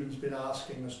Stephen's been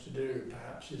asking us to do,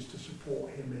 perhaps, is to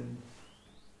support him in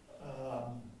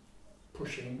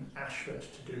pushing Ashford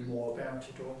to do more about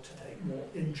it, or to take more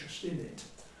interest in it.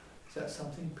 Is that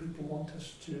something people want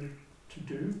us to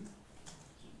do?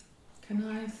 Can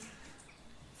I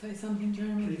say something,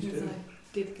 Jeremy? Please because do.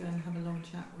 I did go and have a long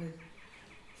chat with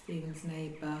Stephen's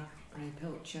neighbour, Ray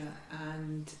Pilcher,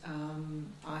 and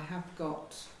I have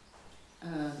got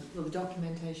the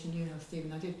documentation you have,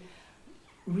 Stephen. I did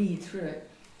read through it,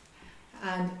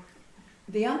 and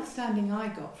the understanding I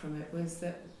got from it was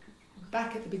that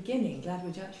back at the beginning,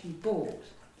 Gladwich actually bought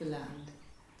the land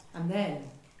and then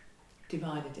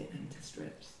divided it into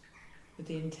strips with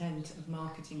the intent of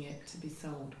marketing it to be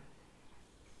sold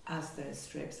as those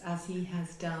strips, as he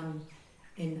has done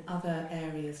in other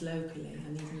areas locally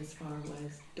and even as far away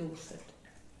as Dorset.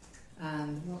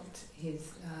 And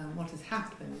what has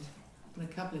happened in a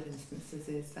couple of instances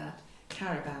is that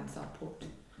caravans are put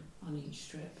on each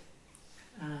strip,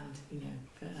 and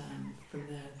from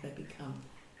there they become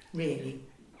really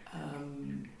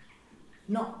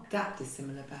not that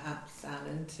dissimilar, perhaps,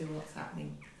 Alan, to what's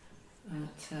happening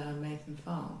at Maytham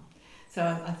Farm. So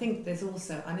I think there's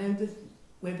also, I know that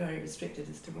we're very restricted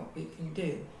as to what we can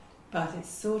do, but it's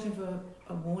sort of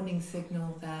a warning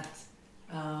signal that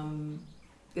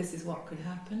this is what could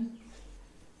happen,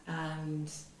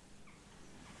 and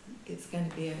it's going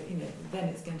to be then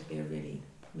it's going to be a really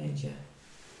major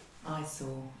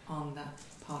eyesore on that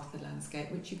part of the landscape,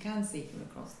 which you can see from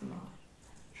across the marsh.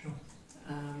 Sure.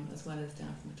 As well as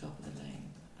down from the top of the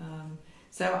lane.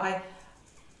 So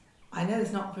I know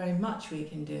there's not very much we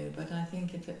can do, but I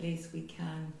think if at least we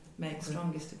can make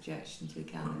strongest objections we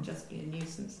can and just be a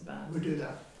nuisance about it. We'll do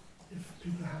that, if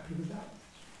people are happy with that.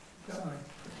 Sorry.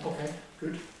 Okay,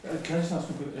 good. Can I just ask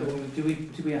one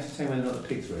quick, did we ascertain whether or not the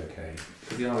pigs were okay?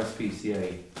 Because the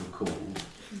RSPCA were called.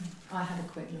 I had a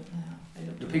quick look now.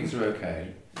 The pigs are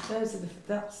okay. Those are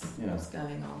that's what's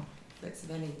going on. If it's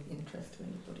of any interest to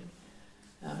anybody.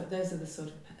 But those are the sort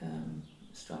of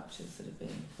structures that are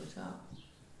being put up.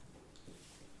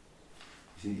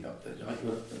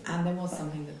 And there was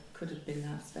something that could have been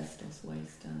asbestos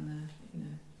waste down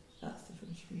there. That's the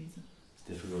fridge freezer. It's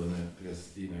difficult, isn't it? Because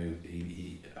the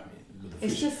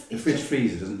It's fridge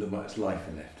freezer doesn't look much life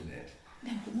left in it.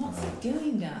 No, but what's it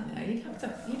doing down there? You'd have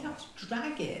to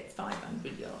drag it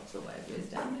 500 yards or whatever it is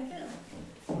down the hill.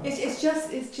 It's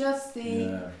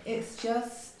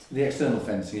just The external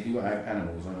fencing, if you've got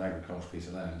animals on an agricultural piece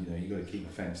of land, you've got to keep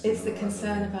a fence. It's the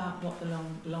concern about what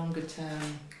the longer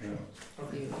term,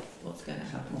 Okay. what's going to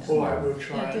happen. All right, we'll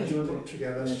try Yeah, and do. put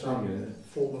together some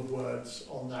form of words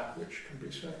on that which can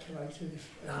be circulated.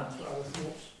 Anyone's got other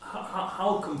thoughts?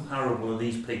 How comparable are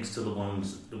these pigs to the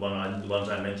ones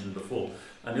I mentioned before?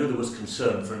 I know there was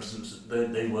concern, for instance,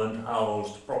 that they weren't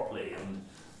housed properly, and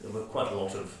there were quite a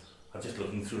lot of. I'm just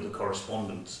looking through the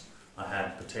correspondence I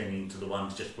had pertaining to the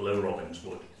ones just below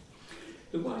Robinswood.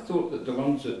 Well, I thought that the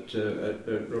ones at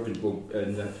Robinswood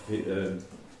and that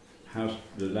house,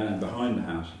 the land behind the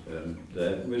house,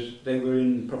 they were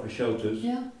in proper shelters.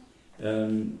 Yeah.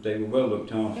 They were well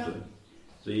looked after. Yeah.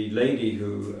 The lady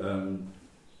who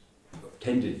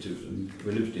tended to them,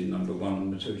 who lived in number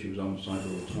 1, so she was on site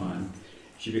all the time.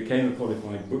 She became a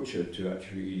qualified butcher to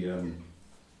actually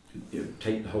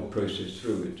take the whole process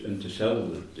through it and to sell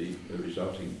the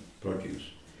resulting produce.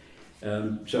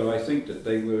 So I think that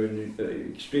they were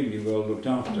extremely well looked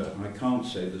after. I can't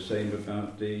say the same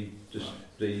about the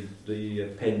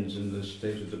pens and the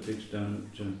state of the pigs down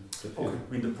at the field.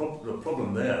 I mean, the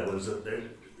problem there was that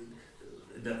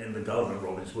in the garden at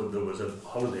Robinswood there was a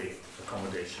holiday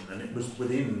accommodation, and it was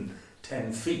within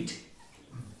 10 feet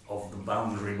of the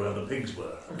boundary where the pigs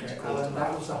were. Okay, Alan,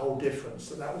 that was the whole difference,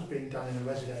 that was being done in a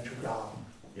residential garden.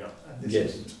 Yeah. And this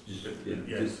Yes. isn't.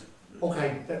 Yes.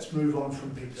 Okay, let's move on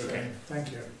from pigs then.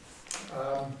 Thank you.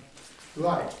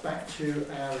 Right, back to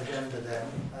our agenda then,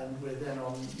 and we're then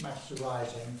on matters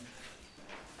arising.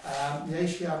 The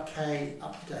ACRK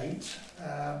update,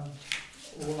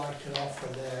 all I can offer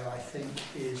there, I think,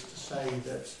 is to say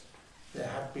that there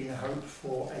had been a hope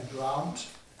for a grant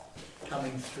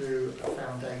coming through a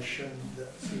foundation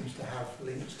that seems to have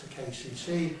links to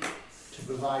KCC to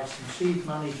provide some seed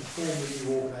money to form a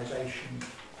new organisation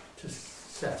to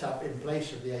set up in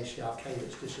place of the ACRK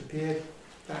that's disappeared.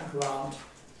 That grant,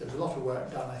 there was a lot of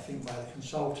work done, I think, by the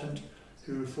consultant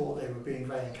who thought they were being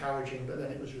very encouraging, but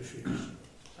then it was refused.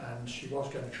 And she was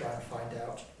going to try and find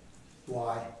out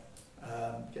why,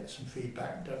 get some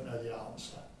feedback, don't know the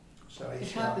answer. So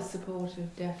It had the support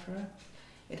of DEFRA,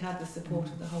 it had the support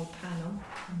of the whole panel,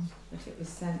 but it was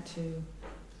sent to,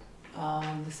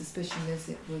 the suspicion is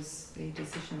it was the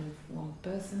decision of one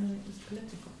person and it was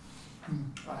political.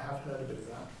 I have heard a bit of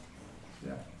that,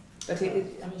 yeah. But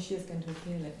I mean, she is going to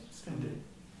appeal it. Indeed.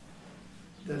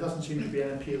 There doesn't seem to be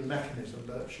an appeal mechanism,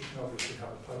 but she can obviously have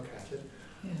a poke at it.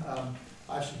 Yeah.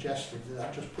 I've suggested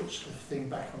that just puts the thing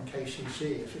back on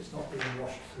KCC if it's not being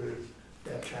washed through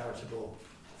their charitable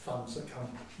funds that come,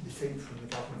 we think, from the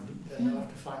government, then they'll have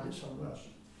to find it somewhere else.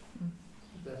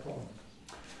 It's their problem.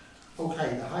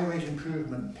 Okay, the Highways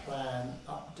Improvement Plan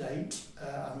update.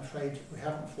 I'm afraid we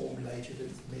haven't formulated a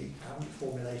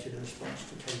response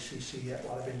to KCC yet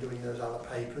while I've been doing those other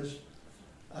papers.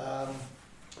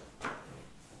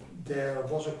 There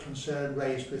was a concern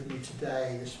raised with me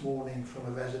today, this morning, from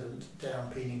a resident down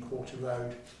Peening Quarter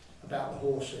Road about the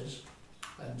horses,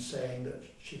 and saying that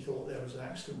she thought there was an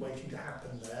accident waiting to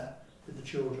happen there with the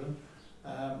children.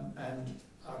 And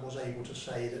I was able to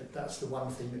say that that's the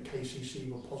one thing that KCC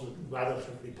were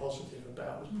relatively positive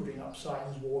about, was putting up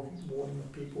signs warning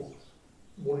people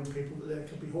that there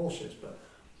could be horses. But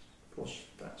of course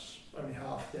that's only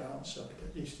half the answer, but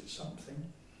at least it's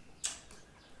something.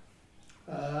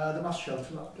 The bus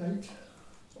shelter update.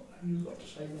 What have you got to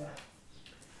say there?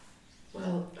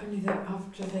 Well, only that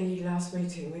after the last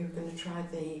meeting we were going to try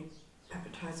the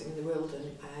advertising in the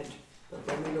Wilden ad, but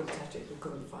when we looked at it we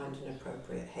couldn't find an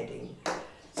appropriate heading.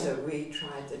 So we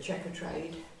tried the checker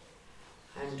trade,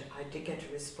 and I did get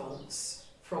a response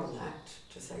from that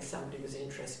to say somebody was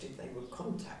interested, they would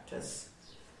contact us,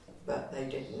 but they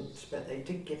didn't. But they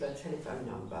did give a telephone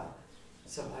number,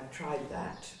 so I've tried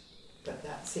that, but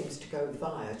that seems to go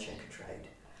via checker trade,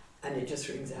 and it just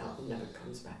rings out and never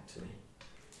comes back to me.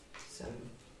 So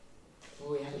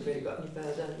we haven't really got any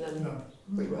further than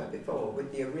we were before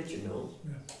with the original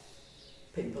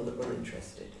people that were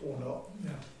interested. Or not,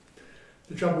 yeah.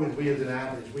 The trouble with Wheeled an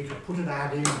Ad is we could put an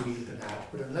ad in Wheeled an Ad,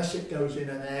 but unless it goes in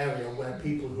an area where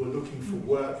people who are looking for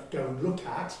work go and look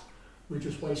at, we're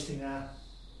just wasting our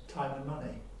time and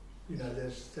money. You know,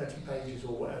 there's 30 pages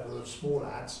or whatever of small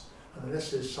ads, and unless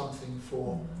there's something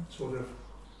for sort of,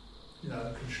 you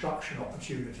know, construction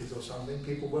opportunities or something,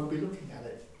 people won't be looking at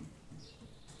it.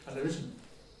 And there isn't.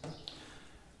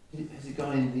 Has it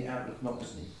gone in the Outlook and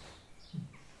Oxley?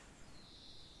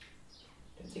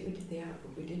 I don't think we did the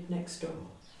Outlook, we did next door.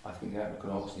 I think the Outlook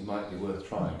and Oxley might be worth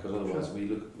trying, because otherwise we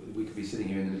could be sitting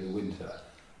here in the middle of winter,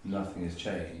 nothing has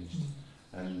changed,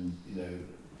 and you know,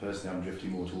 personally I'm drifting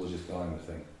more towards this Guymer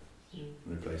thing.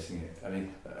 replacing it. I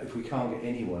mean, if we can't get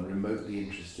anyone remotely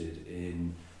interested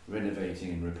in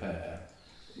renovating and repair,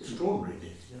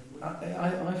 Extraordinary.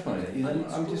 I find it. You know,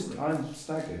 I'm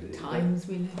staggered. Times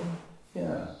we live in.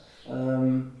 Yeah.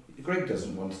 Greg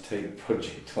doesn't want to take the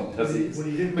project on, does he? Well,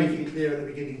 he did make it clear at the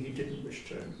beginning he didn't wish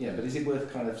to. Yeah, but is it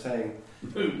worth kind of saying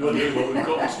Well, here's what we've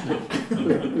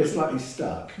got. we're slightly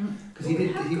stuck? Because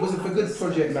he was a good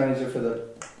project manager for the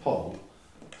whole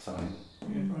sign.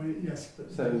 Yes,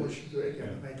 but So- we should do it again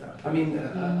and make that clear.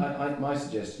 I mean, my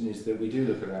suggestion is that we do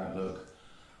look at Outlook.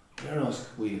 Where else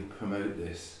could we promote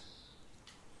this?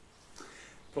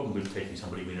 Problem with taking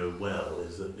somebody we know well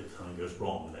is that if something goes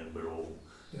wrong, then we all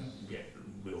get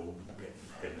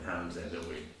head and hands then, don't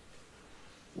we?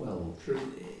 Well, True.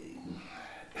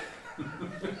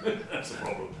 That's a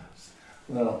problem.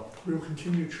 well, We'll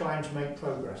continue trying to make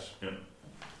progress. It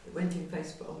went in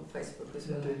Facebook, on Facebook as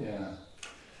well. yeah.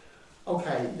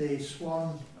 Okay, the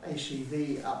Swan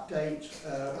ACV update.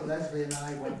 Leslie and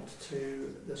I went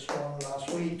to the Swan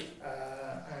last week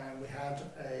and we had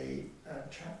a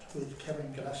chat with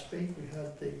Kevin Gillespie. We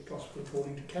heard the gospel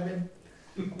according to Kevin.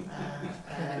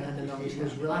 And he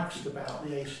was relaxed about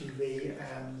the ACV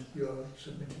and you're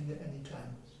submitting it any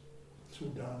time. It's all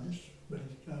done, but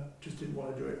he just didn't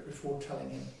want to do it before telling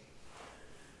him.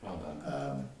 Well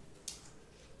done.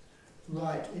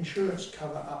 Right, insurance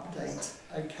cover update.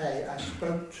 Okay, I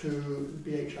spoke to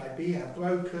BHIB, our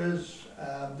brokers.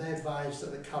 They advised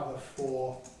that the cover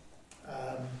for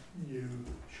you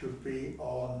should be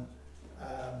on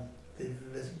the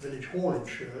Village Hall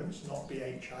insurance, not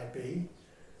BHIB.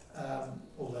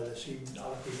 Although other people seem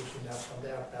to have some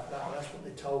doubt about that, but that's what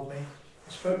they told me.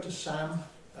 I spoke to Sam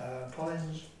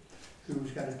Collins, who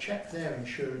was going to check their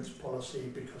insurance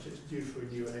policy because it's due for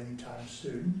renewal any time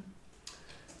soon.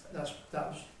 That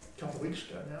was a couple of weeks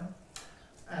ago now.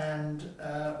 And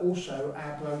also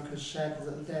our brokers said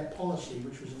that their policy,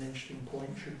 which was an interesting point,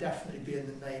 should definitely be in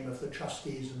the name of the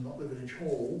trustees and not the Village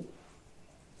Hall.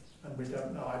 And we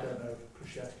don't know, I don't know, because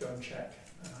she had to go and check.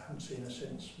 I haven't seen her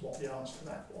since what the answer to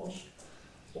that was.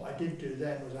 What I did do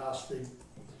then was ask the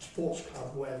sports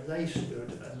club where they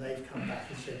stood, and they've come back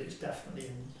and said it's definitely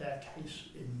in their case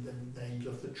in the names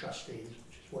of the trustees,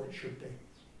 which is what it should be.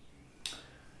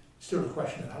 Still a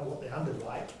question of what they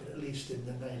underwrite, but at least in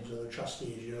the names of the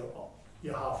trustees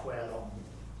you're halfway along.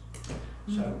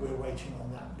 So we're waiting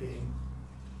on that being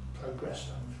progressed,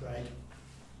 I'm afraid.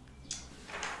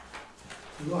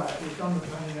 Right, we've done the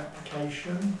planning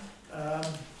application.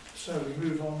 So we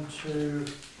move on to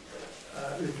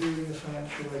reviewing the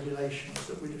financial regulations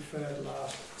that we deferred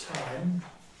last time.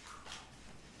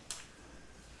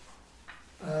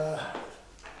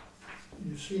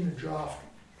 You've seen a draft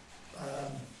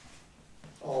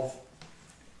of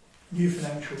new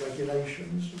financial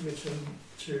regulations written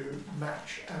to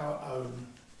match our own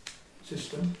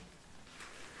system,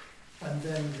 and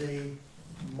then the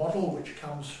model which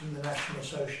comes from the National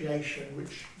Association,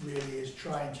 which really is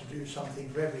trying to do something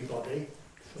for everybody,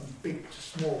 from big to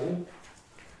small.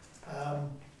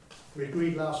 We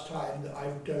agreed last time that I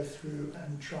would go through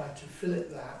and try to fillet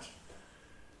that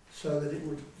so that it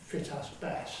would fit us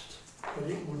best, but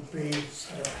it would be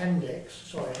an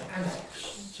annex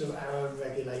to our own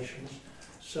regulations.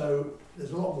 So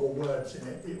there's a lot more words in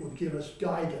it. It would give us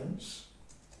guidance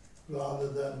rather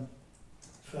than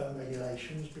firm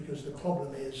regulations, because the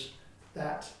problem is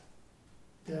that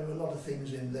there are a lot of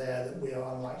things in there that we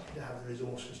are unlikely to have the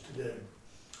resources to do.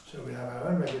 So we have our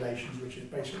own regulations, which is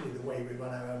basically the way we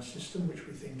run our own system, which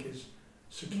we think is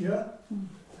secure. And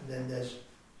then there's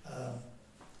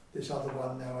this other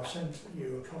one. Now I've sent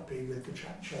you a copy with the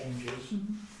changes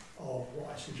of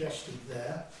what I suggested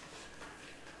there.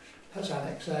 That's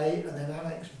Annex A, and then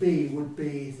Annex B would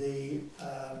be the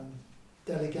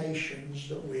delegations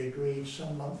that we agreed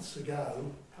some months ago.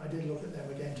 I did look at them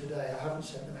again today. I haven't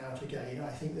sent them out again. I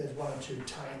think there's one or two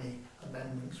tiny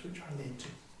amendments which I need to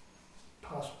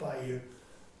pass by you,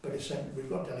 but essentially we've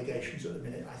got delegations at the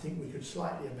minute. I think we could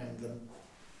slightly amend them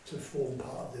to form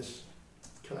part of this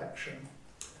collection.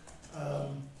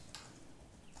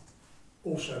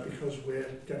 Also, because we're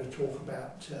going to talk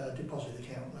about deposit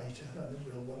account later, and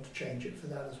we'll want to change it for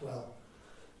that as well.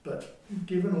 But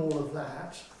given all of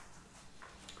that,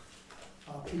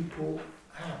 are people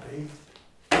happy?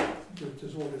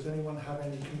 Does anyone have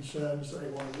any concerns that they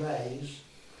want to raise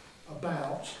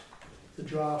about the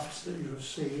drafts that you have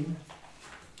seen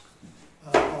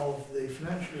of the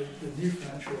new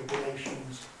financial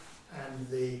regulations and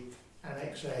the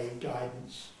Annex A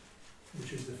guidance,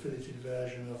 which is the filleted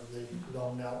version of the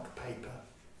long elk paper?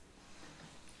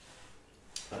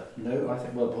 No, I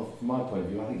think, well, from my point of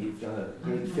view, I think you've done a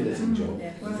great filleting job.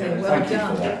 Yeah. Well, Thank well you for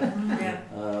done. that. Yeah.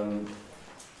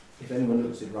 If anyone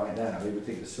looks at it right now, they would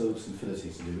think there's still some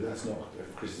filleting to do, but that's not a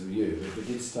criticism of you. But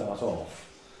we did start off,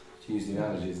 to use the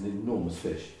analogy, as an enormous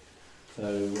fish. So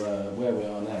where we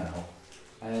are now,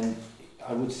 and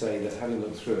I would say that having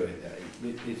looked through it,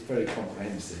 it's very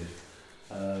comprehensive.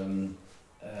 And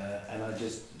I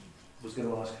just was going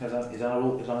to ask, is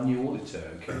our new auditor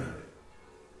okay with it?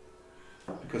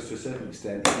 Because to a certain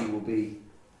extent, he will be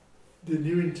The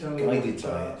new internal guided by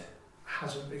auditor it.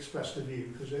 hasn't expressed a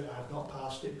view because I have not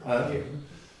passed it by Okay. him.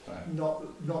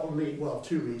 Right. Well,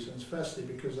 two reasons. Firstly,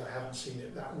 because I haven't seen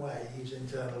it that way. He's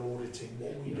internal auditing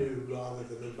what we do rather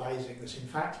than advising us. In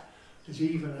fact, there's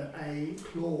even a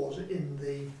clause in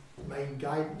the main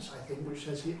guidance, I think, which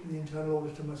says the internal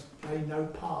auditor must play no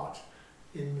part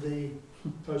in the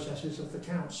processes of the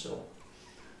council.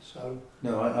 So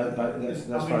No, that's I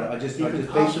mean, fine. he could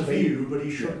pass a view, but he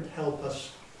shouldn't help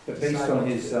us. But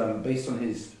decide based on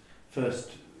his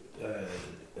first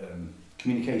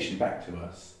communication back to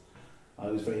us, I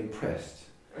was very impressed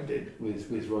I did.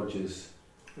 with Roger's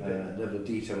I did. level of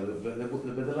detail, but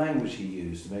the language he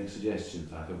used to make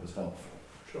suggestions I thought was helpful.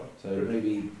 Sure. So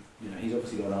maybe, he's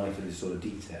obviously got an eye for this sort of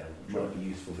detail. It Sure. might be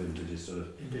useful for him to just sort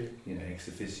of, Indeed. ex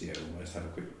officio almost have a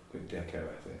quick deco,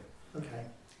 I think. Okay.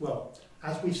 Well,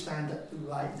 as we stand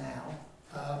right now,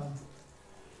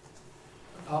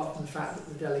 apart from the fact that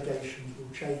the delegations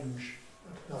will change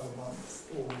another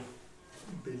month, or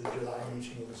be the July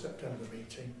meeting or the September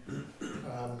meeting,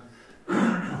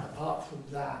 apart from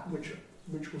that,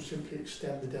 which will simply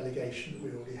extend the delegation that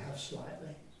we already have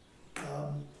slightly,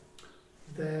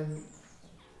 then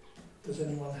does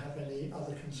anyone have any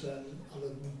other concern other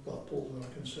than, well, Paul's not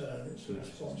a concern, it's a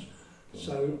response.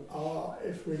 So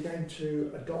if we're going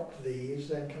to adopt these,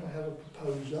 then can I have a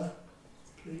proposer,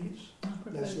 please?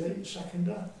 Leslie,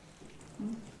 seconder?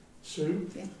 Sue?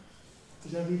 Yeah.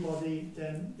 Is everybody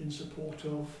then in support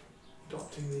of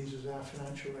adopting these as our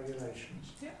financial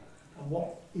regulations? Yeah. And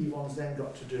what Yvonne's then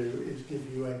got to do is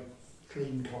give you a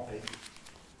clean copy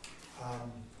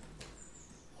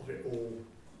of it all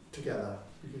together,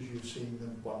 because you've seen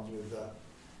the ones with the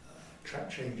track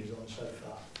changes on so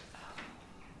far.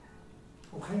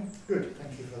 Okay, good,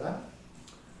 thank you for that.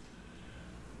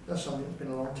 That's something that's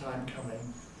been a long time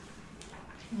coming.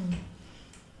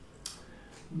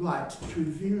 Right, to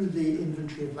review the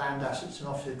inventory of land assets and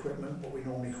office equipment, what we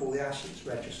normally call the assets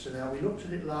register. Now, we looked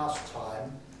at it last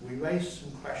time, we raised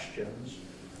some questions,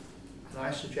 and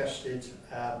I suggested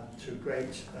to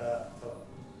great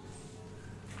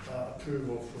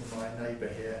approval from my neighbour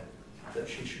here that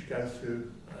she should go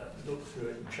through, look through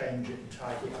it and change it and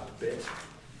tidy it up a bit.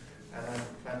 And I'm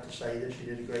glad to say that she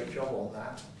did a great job on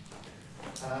that.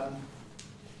 Are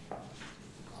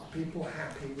people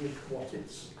happy with what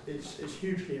it's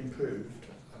hugely improved?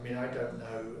 I mean, I don't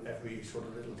know every sort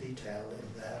of little detail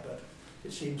in there, but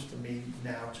it seems to me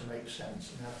now to make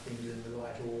sense and have things in the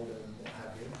right order and what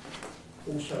have you.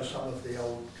 Also, some of the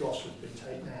old dross has been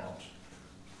taken out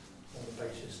on the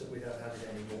basis that we don't have it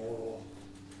anymore, or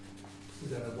we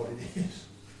don't know what it is.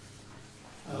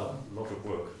 A lot of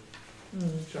work.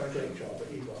 So a great job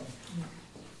at Yvonne.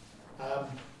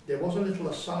 There was a little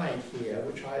aside here,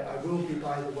 which I will be,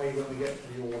 by the way, when we get to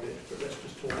the audit, but let's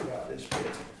just talk about this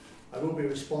bit. I will be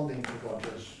responding to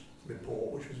Roger's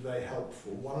report, which was very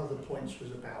helpful. One of the points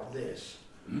was about this,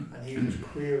 and he was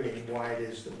querying why it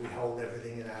is that we hold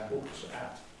everything in our books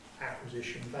at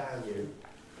acquisition value,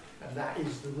 and that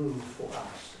is the rule for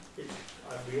us.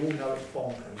 We all know it's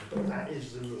bonkers, but that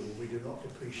is the rule. We do not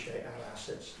depreciate our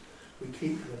assets. We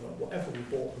keep them at whatever we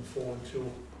bought them for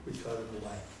until we throw them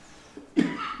away.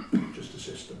 Just a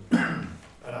system. And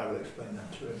I will explain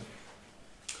that to him.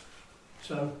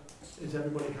 So, is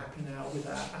everybody happy now with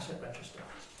our asset register?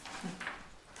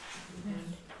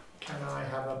 Can I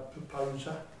have a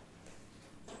proposer?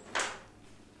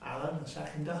 Alan, a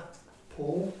seconder?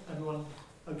 Paul? Everyone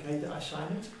okay that I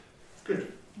sign it?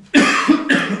 Good.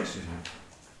 Excuse me.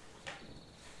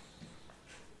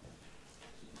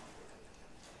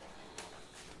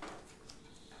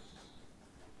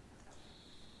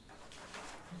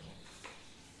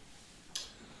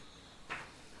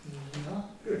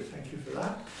 Good, thank you for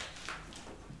that.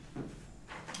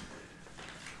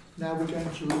 Now we're going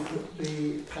to look at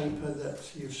the paper that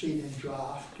you've seen in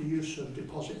draft, the use of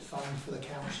deposit fund for the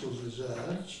council's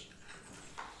reserves.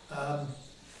 The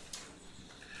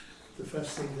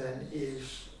first thing then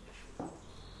is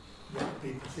what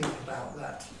people think about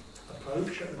that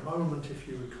approach. At the moment, if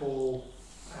you recall,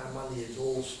 our money is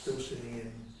all still sitting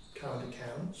in current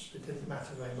accounts. It didn't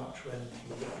matter very much when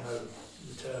we got no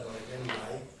return on it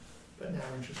anyway. but now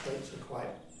interest rates are quite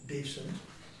decent.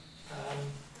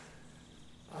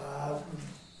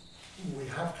 We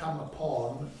have come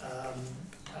upon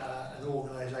an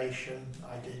organisation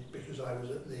I did because I was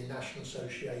at the National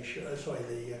Association,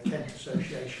 the Kent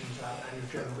Association's annual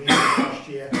general meeting last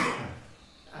year,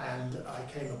 and I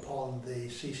came upon the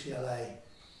CCLA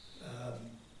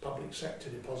Public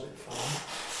Sector Deposit Fund.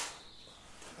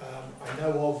 I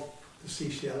know of the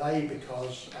CCLA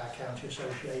because our county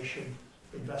association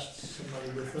invests some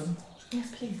money with them.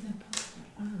 Yes, please. No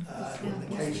problem.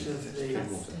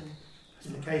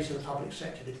 In the case of the Public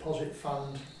Sector Deposit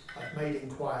Fund, I've made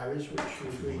inquiries, which you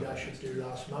agreed I should do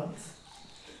last month,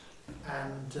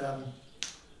 and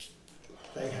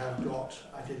they have got,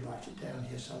 I did write it down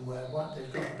here somewhere,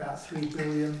 they've got about £3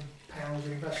 billion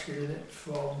invested in it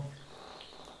from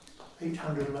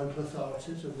 800 local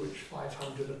authorities, of which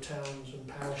 500 are towns and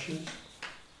parishes.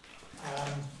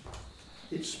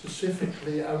 It's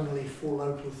specifically only for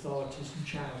local authorities and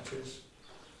charities.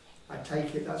 I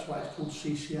take it that's why it's called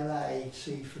CCLA,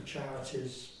 C for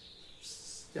charities,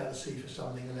 the other C for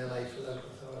something, and LA for local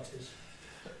authorities.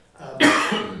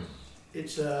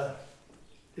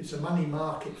 It's a money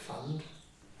market fund,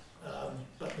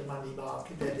 but the money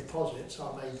market, their deposits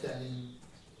are made then in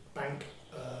bank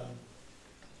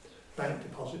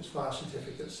deposits via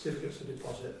certificates of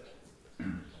deposit,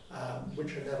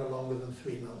 which are never longer than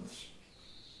 3 months.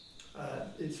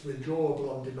 It's withdrawable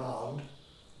on demand,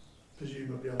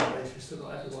 presumably on the basis that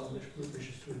not everyone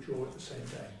wishes to withdraw it the same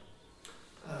day.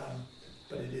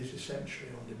 But it is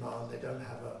essentially on demand. They don't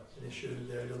have an issue.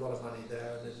 There is a lot of money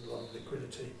there and there's a lot of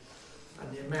liquidity.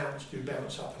 And the amounts do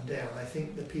bounce up and down. I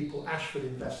think the people, Ashford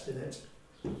invest in it,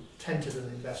 Tenterden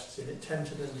invests in it.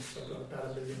 Tenterden's got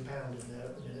about £1 million in there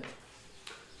at the minute.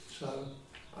 So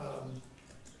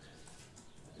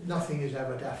nothing is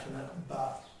ever definite,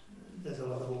 but there's a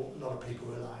lot of people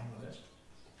relying on it.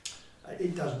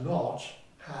 It does not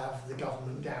have the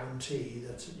government guarantee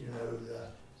that the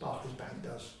Barclays Bank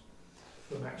does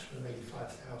for a maximum of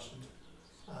 85,000.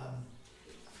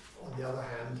 On the other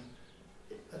hand,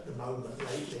 at the moment,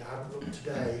 lately, I haven't looked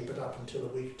today, but up until a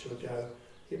week or two ago,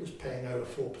 it was paying over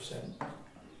 4%,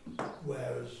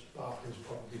 whereas Barclays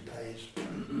probably pays.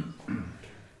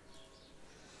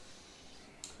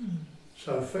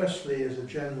 So firstly, as a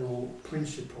general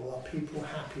principle, are people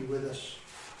happy with us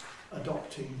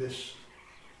adopting this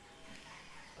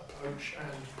approach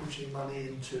and putting money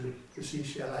into the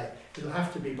CCLA? It'll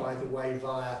have to be, by the way,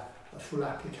 via a full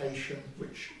application,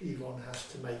 which Yvonne has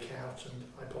to make out, and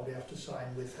I probably have to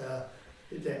sign with her.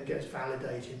 It then gets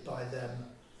validated by them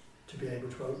to be able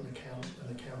to open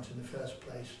an account in the first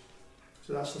place.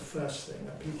 So that's the first thing.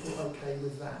 Are people okay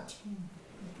with that?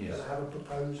 Yes. Do I have a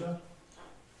proposer?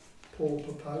 Paul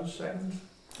proposed, second.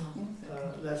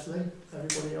 Leslie,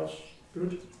 everybody else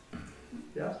good?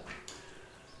 Yeah.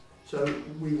 So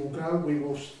we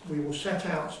will set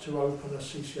out to open a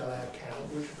CCLA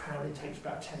account, which apparently takes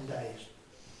about 10 days.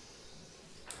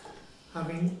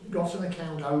 Having got an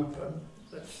account open,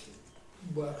 let's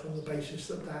work on the basis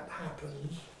that that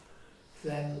happens,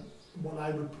 then what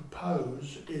I would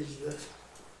propose is that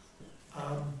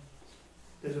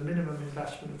there's a minimum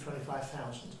investment of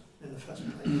 25,000 in the first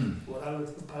place. What I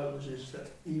would propose is that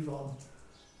Yvonne,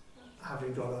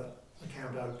 having got an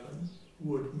account open,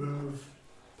 would move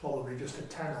probably just a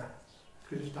tenner,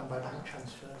 because it's done by bank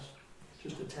transfers,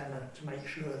 just a tenner to make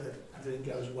sure that everything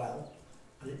goes well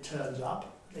and it turns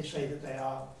up. They say that they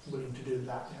are willing to do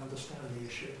that, they understand the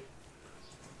issue.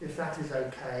 If that is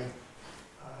okay,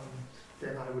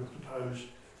 then I would propose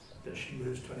that she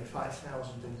moves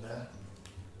 25,000 in there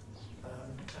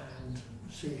and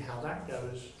see how that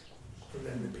goes, and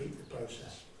then repeat the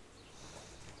process.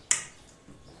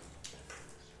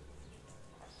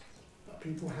 Are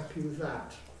people happy with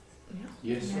that? Yeah.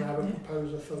 Yes. So I have a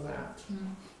proposer for that.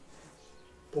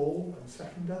 Paul and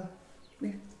seconder?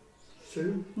 Yeah.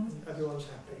 Sue? Everyone's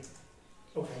happy?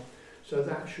 Okay. So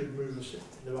that should move us in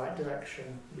the right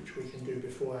direction, which we can do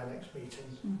before our next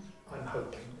meeting. I'm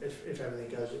hoping, if everything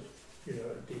goes at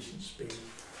a decent speed,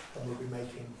 and we'll be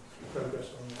making progress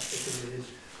on that, because it is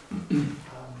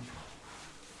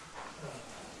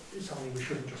it's something we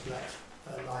shouldn't just let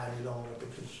lie any longer,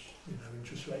 because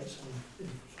interest rates and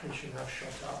inflation have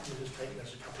shot up. It has taken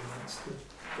us a couple of months to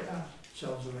get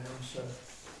ourselves around, so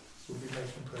we'll be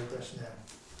making progress now.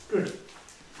 Good.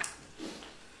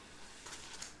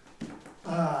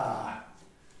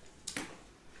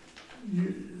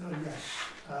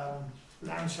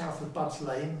 Land south of Budds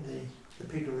Lane, the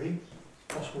piggery,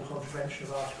 possible contravention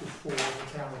of Article 4 of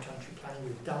the Town and Country Plan.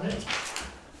 We've done it.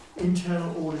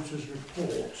 Internal Auditor's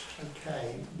Report.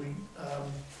 Okay,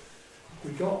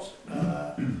 We got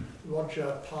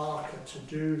Roger Parker to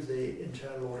do the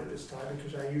internal audit this time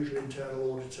because our usual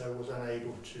internal auditor was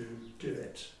unable to do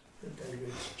it,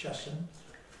 David Chesson.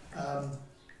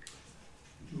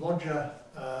 Roger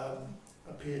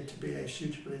appeared to be a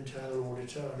suitable internal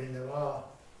auditor. I mean, there are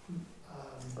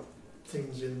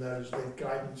things in the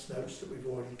guidance notes that we've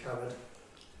already covered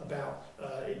about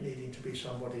it needing to be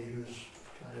somebody who's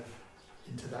kind of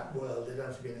into that world. They don't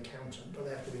have to be an accountant, but they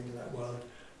have to be into that world.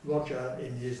 Roger,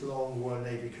 in his long Royal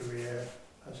Navy career,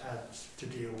 has had to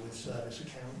deal with service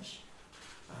accounts,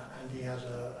 and he has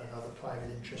another private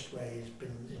interest where he's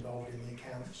been involved in the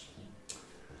accounts.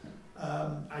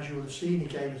 As you will have seen, he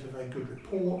gave us a very good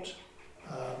report.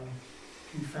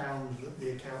 He found that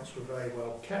the accounts were very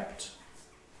well kept.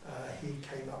 He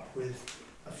came up with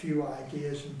a few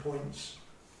ideas and points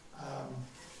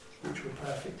which were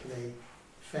perfectly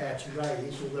fair to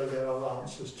raise, although there are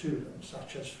answers to them,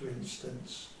 such as, for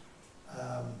instance,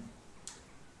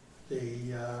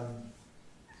 the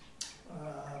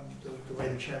way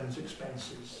the chairman's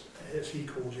expenses, as he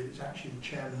calls it, it's actually the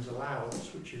chairman's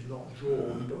allowance, which is not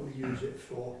drawn, but we use it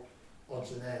for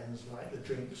odds and ends, like the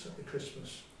drinks at the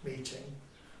Christmas meeting.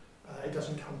 It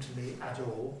doesn't come to me at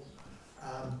all.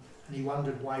 And he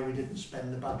wondered why we didn't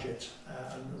spend the budget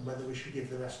and whether we should give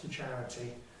the rest to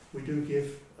charity. We do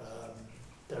give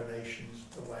donations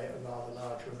away at a rather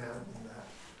larger amount than that,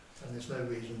 and there's no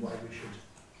reason why we should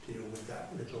deal with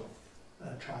that little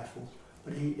trifle.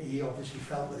 But he obviously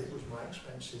felt that it was my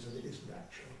expenses, and it isn't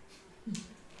actually.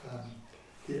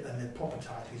 And the proper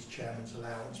title is chairman's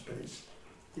allowance, but it's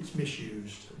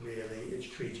misused, really. It's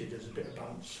treated as a bit of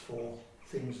bunts for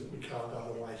things that we can't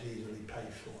otherwise easily pay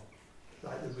for,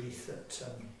 like the wreath that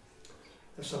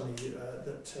there's something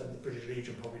that the British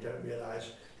Legion probably don't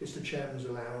realise. It's the chairman's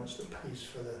allowance that pays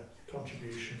for the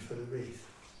contribution for the wreath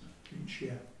each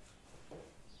year.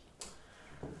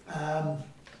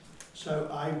 So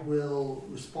I will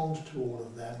respond to all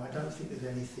of them. I don't think there's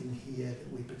anything here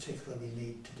that we particularly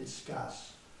need to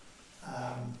discuss.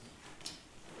 Well,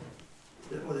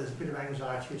 there's a bit of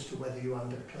anxiety as to whether you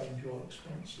underclaimed your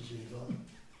expenses, Yvonne.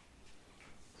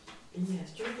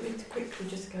 Yes, do you want me to quickly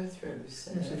just go through?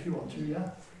 So Yes, if you want to,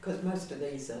 yeah. Because most of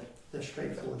these are They're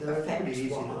straightforward. They're pretty easy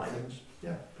little things.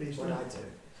 Yeah, please do. what I do.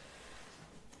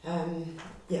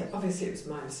 Yeah, obviously it was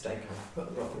my mistake. I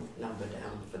put the wrong number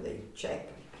down for the cheque.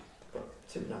 Put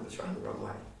 2 numbers round the wrong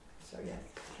way. So yeah.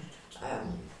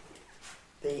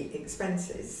 The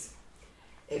expenses.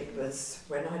 It was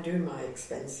when I do my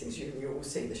expenses. You all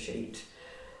see the sheet.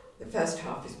 The first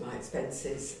half is my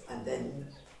expenses, and then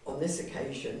on this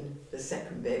occasion, the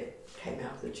second bit came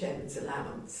out of the chairman's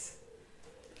allowance.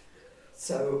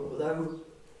 So although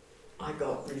I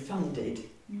got refunded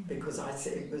because I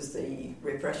said it was the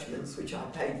refreshments which I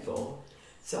paid for,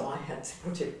 so I had to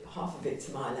put it, half of it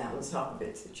to my allowance, half of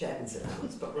it to the chairman's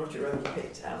allowance, but Roger only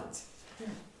picked out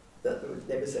that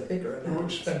there was a bigger amount. Your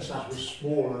expenses were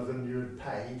smaller than you had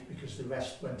paid because the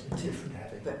rest went into different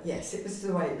heading. But yes, it was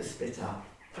the way it was split up.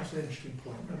 That's an interesting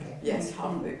point. Okay. Yes,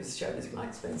 half of it was shown as my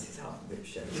expenses, half of it was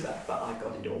shown as that, but I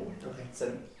got it all. Okay.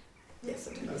 So, yes,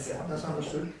 I did Okay, myself. that's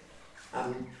understood.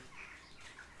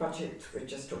 Budget, we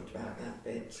just talked about that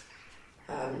bit.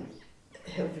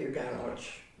 Hillview Garage,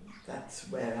 that's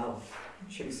where Alf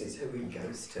chooses who he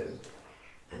goes to,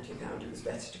 and he found it was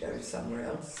better to go to somewhere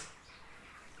else.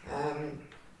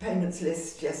 Payments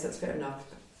list, yes, that's fair enough.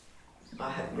 I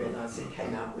hadn't realised it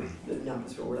came out with the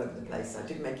numbers were all over the place. I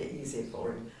did make it easier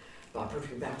for him by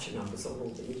putting voucher numbers on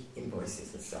all the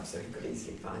invoices and stuff so he could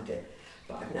easily find it.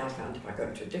 But I've now found if I go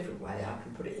to a different way, I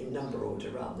can put it in number order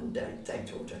rather than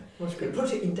date order. That's We good.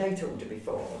 put it in date order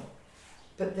before,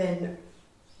 but then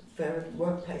for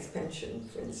workplace pension,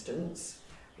 for instance,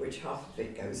 which half of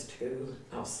it goes to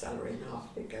our salary and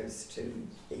half of it goes to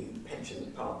the pension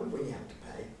department we have to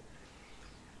pay.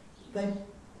 They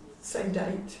same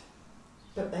date,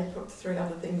 but they put 3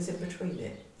 other things in between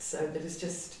it, so that it's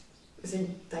just it was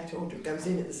in date order, it goes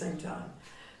in at the same time.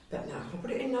 But now if I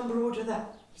put it in number order,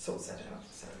 that sorts that out.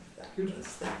 So that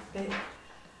does that bit.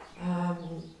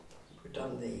 We've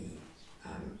done the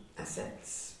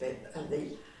assets bit, and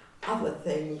the other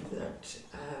thing that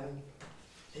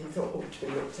he thought ought to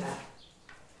be looked at,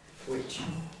 which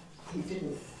he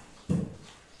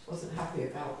wasn't happy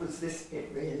about, was this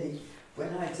bit really.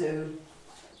 When I do,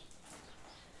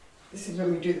 this is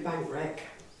when we do the bank rec.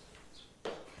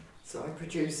 So I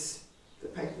produce the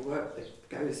paperwork that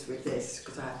goes with this,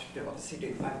 because I have to obviously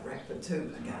do the bank rec for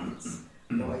 2 accounts,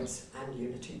 Lloyds and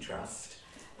Unity Trust,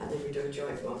 and then we do a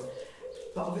joint one.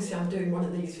 But obviously I'm doing one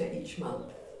of these for each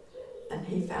month, and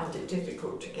he found it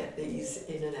difficult to get these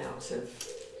in and out of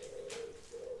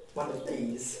one of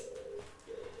these.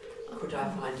 could I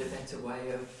find a better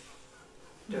way of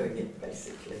doing it,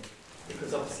 basically?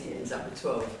 Because obviously it ends up with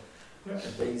 12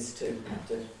 of these two have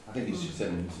to. I think you should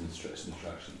send him some instructions.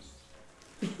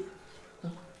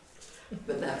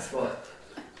 But that's what.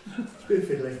 It's a bit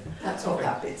fiddly. That's what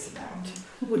that bit's about.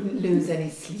 Wouldn't lose any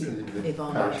sleep if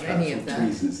on any of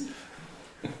that.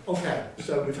 Okay,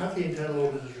 so we've had the internal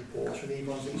auditor's report and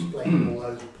Yvonne's explained all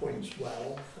those points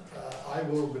well. I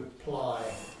will reply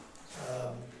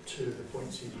to the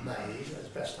points he's made as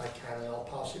best I can, and I'll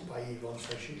pass it by Yvonne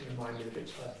so she can remind me the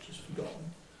bits I've just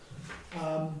forgotten.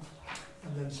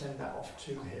 And then send that off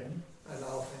to him, and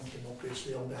I'll thank him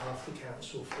obviously on behalf of the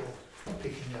council for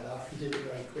picking that up. He did it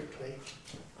very quickly,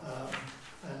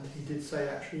 and he did say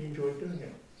actually he enjoyed doing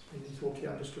it, and he thought he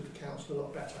understood the council a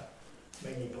lot better,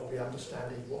 mainly probably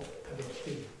understanding what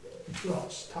permitted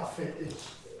lots tough it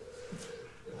is.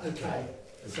 Okay,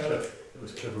 It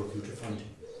was clever of you to find him.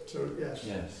 so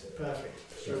yes, perfect.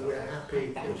 So we're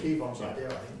happy, it was Yvonne's idea I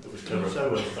think. It was clever of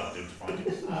whoever found him to find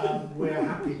him. We're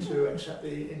happy to accept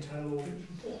the internal audit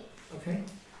report. Okay,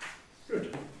 good.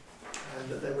 And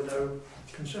that there were no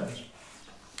concerns.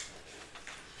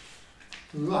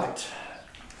 Right,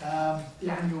 the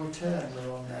annual return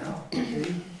we're on now.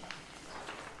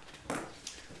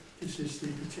 This is the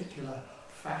particular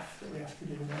faff that we have to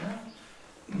do now.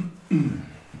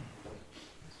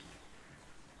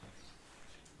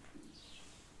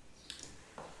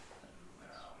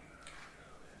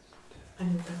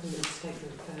 And the government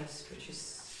statement first, which is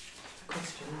the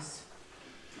questions.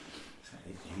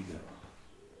 Here you go.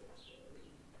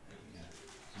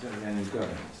 Is that the annual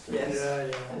governance? Yes.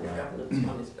 Yeah. And the governance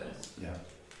one is first. Yeah.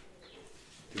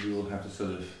 Do we all have to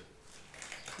sort of...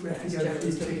 We have to As go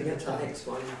Jeremy's through looking the at the next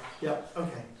one. Yep,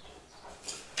 okay.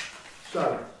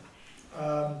 So,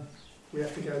 we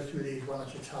have to go through these one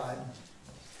at a time.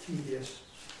 Tedious.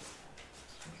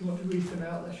 Do you want to read them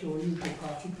out? That's your usual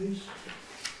party piece.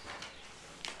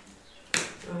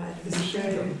 Right, Can you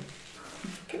share them?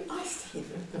 Can I see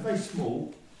them? They're very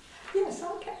small. Yes,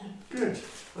 I can. Good.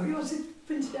 Oh, yours is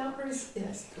printed out very...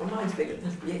 Yes, well, mine's bigger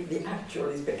than the actual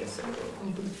is bigger, so...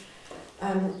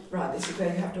 Right, this is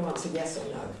where you have to answer yes or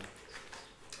no.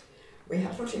 We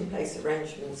have put in place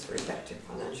arrangements for effective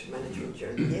financial management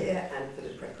during the year and for the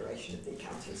preparation of the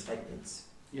accounting statements.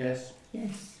 Yes.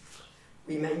 Yes.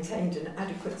 We maintained an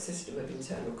adequate system of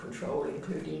internal control,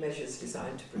 including measures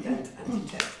designed to prevent and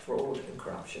detect fraud and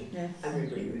corruption, and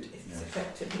reviewed its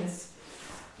effectiveness.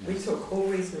 We took all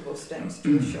reasonable steps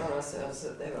to assure ourselves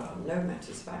that there are no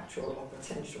matters of actual or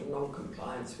potential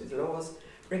non-compliance with laws,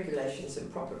 regulations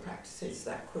and proper practices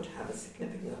that could have a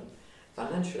significant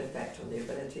financial effect on the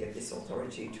ability of this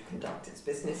authority to conduct its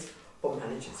business or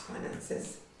manage its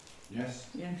finances. Yes.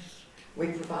 Yes. We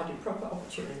provided proper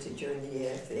opportunity during the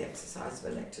year for the exercise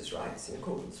of electors' rights in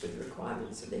accordance with the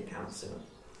requirements of the accounts and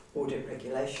audit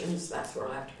regulations. That's where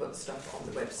I have to put stuff on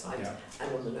the website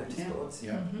and on the notice boards.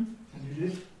 Yeah. Mm-hmm. And you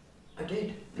did? I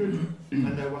did. Good.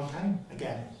 And no one came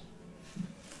again.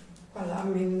 Well, I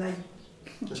mean,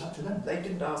 It's up to them. they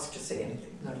didn't ask to see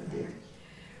anything. No, they did.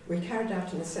 We carried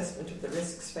out an assessment of the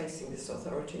risks facing this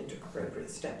authority and took appropriate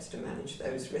steps to manage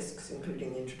those risks,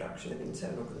 including the introduction of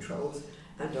internal controls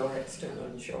and or external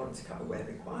insurance cover where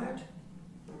required.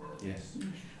 Yes.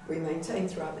 We maintained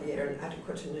throughout the year an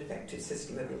adequate and effective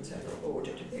system of internal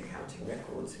audit of the accounting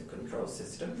records and control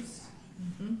systems.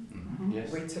 Mm-hmm. Mm-hmm.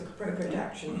 Yes. We took appropriate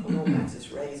action on all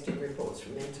matters raised in reports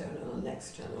from internal and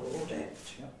external audit.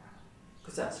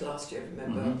 Because that's last year,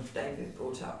 remember, David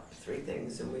brought up 3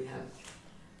 things and we have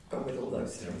gone with all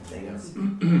those 3 things.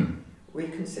 We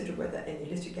consider whether any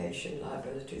litigation,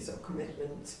 liabilities or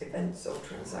commitments, events or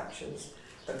transactions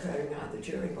occurring either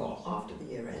during or after the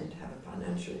year end have a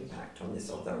financial impact on this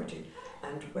authority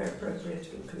and, where appropriate,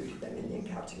 have included them in the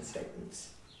accounting statements.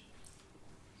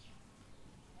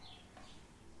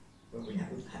 Well, we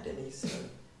haven't had any, so...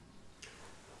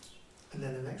 And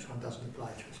then the next one doesn't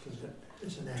apply to us, does it?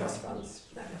 It's an error. Trust funds,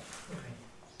 no.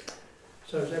 Okay.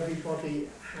 So is everybody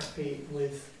happy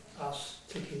with us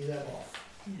ticking them off?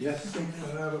 Yes. Can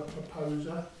I have a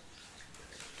proposer?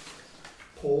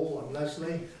 Paul and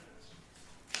Leslie?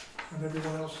 And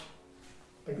everyone else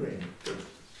agreeing? Good.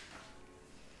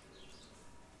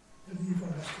 And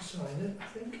everyone has to sign it, I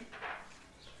think.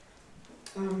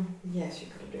 Yes,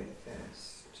 you've got to do it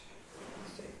first.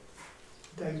 Let's see.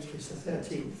 Date is the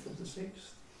 13th of the 6th.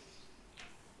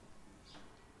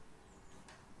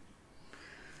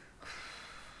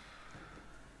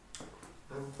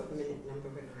 I'll put the minute number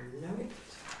when I know it.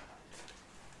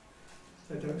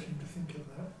 They don't seem to think of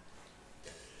that.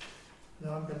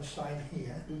 Now I'm going to sign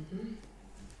here. Mm-hmm.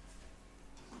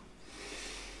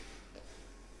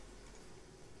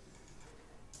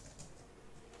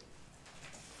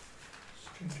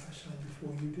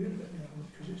 before you do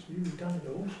it, because it's you've done it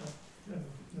all. So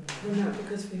Well, no,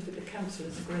 because the council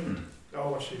has agreed.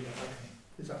 Oh, I see. Yeah,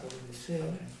 okay. Is that what it is? So,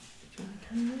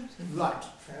 Okay. Right.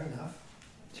 Fair enough.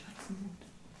 Would you like some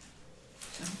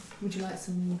water? Would you like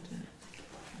some water?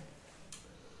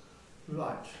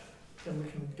 Right. Then we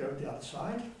can go to the other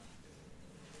side.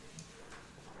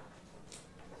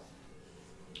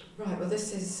 Right, well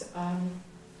this is,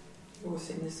 we've all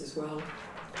seen this as well,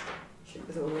 sheet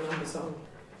with all the numbers on,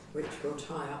 which will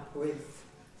tie up with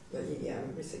the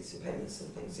receipts and payments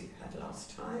and things that you had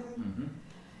last time. Mm-hmm.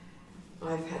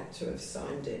 I've had to have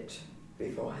signed it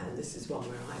beforehand. This is one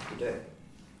where I had to do it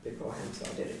beforehand, so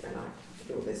I did it when I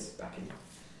did all this back in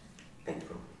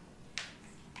April.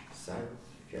 So,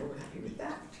 if you're all happy with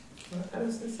that,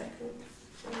 propose and second,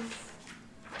 please.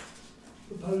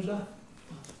 Proposer.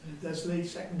 Leslie,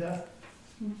 seconder.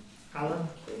 Alan.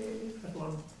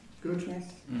 Everyone good? Yes.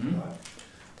 Mm-hmm. Right.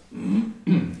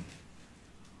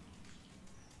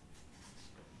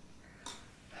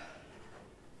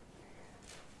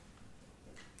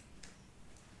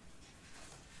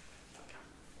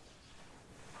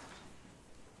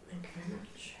 Thank you very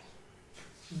much.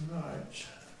 Right.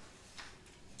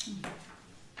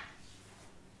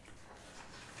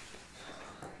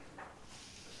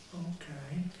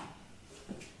 Okay.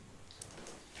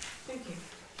 Thank you.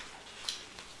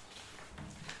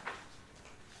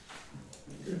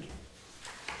 Good.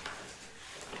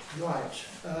 Right.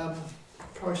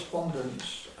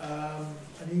 Correspondence.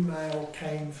 An email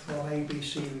came from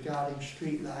ABC regarding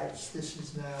streetlights. This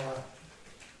is now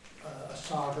a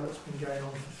saga that's been going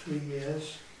on for 3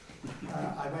 years.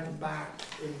 I went back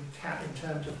in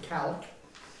terms of calc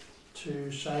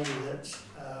to say that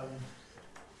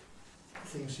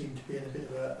things seem to be in a bit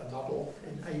of a muddle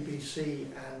in ABC,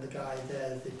 and the guy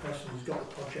there, the person who's got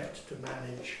the project to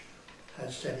manage,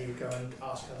 has said he would go and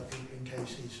ask other people in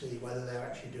KCC whether they're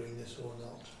actually doing this or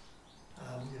not.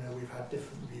 We've had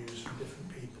different views from different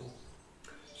people,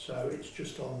 so it's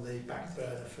just on the back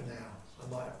burner for now. I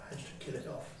might have managed to kill it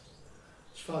off.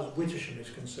 As far as Wittersham is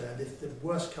concerned, if the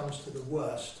worst comes to the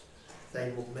worst,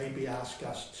 they will maybe ask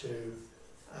us to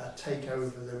take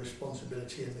over the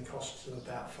responsibility and the costs of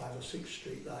about 5 or 6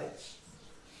 street lights.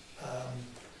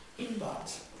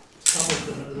 But some of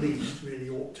them at least really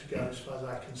ought to go, as far as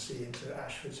I can see, into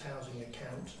Ashford's housing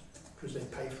account, because they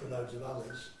pay for loads of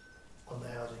others on the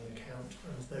housing account,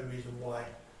 and there's no reason why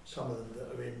some of them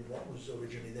that are in what was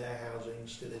originally their housing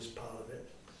still is part of it.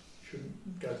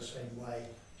 Shouldn't go the same way.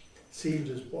 Seems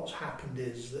as what's happened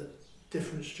is that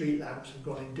different street lamps have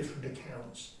gone in different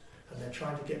accounts, and they're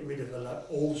trying to get rid of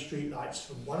all the street lights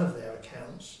from one of their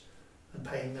accounts and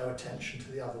paying no attention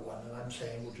to the other one, and I'm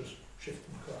saying we'll just shift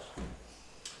them across.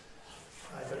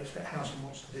 I don't expect Housing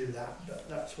wants to do that, but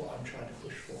that's what I'm trying to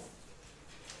push for.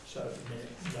 So at the minute,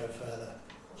 no further.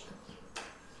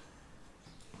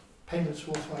 Payments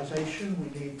for authorisation, we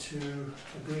need to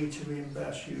agree to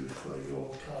reimburse you for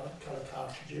your colour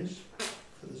cartridges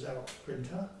for the Xerox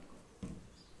printer.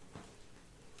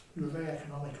 You were very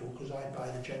economical because I buy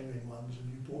the genuine ones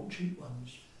and you bought cheap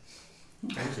ones.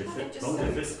 Long as it fits the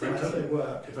I hope printer. they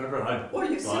work. If ever I What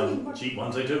are you buy seeing? cheap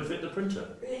ones, they don't fit the printer.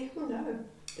 Really? Well, no.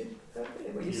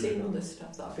 What you've seen on this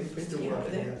stuff that I've been It's still printing out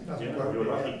working, with it. yeah. Hasn't Yeah, broken you're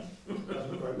yet. lucky.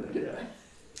 Hasn't broken yet.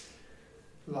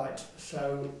 Right,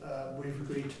 so we've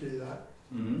agreed to do that.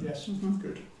 Mm-hmm. Yes,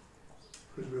 good.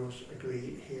 Because we also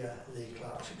agree here the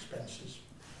clerk's expenses.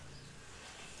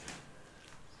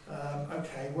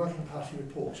 Okay, working party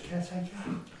reports.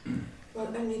 Caretaker?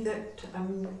 Well, only that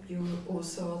you all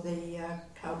saw the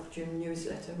Calvin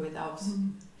newsletter with Alf's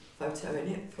photo in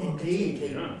it for Indeed. the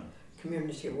Yeah.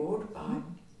 Community Award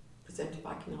presented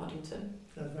by Kennardington.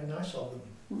 That's very nice of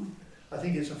them. I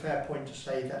think it's a fair point to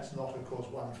say that's not, of course,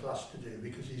 one for us to do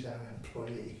because he's our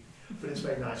employee. But it's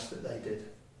very nice that they did.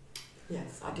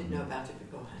 Yes, I did know about it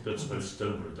beforehand. Don't suppose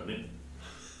Stoner had done it.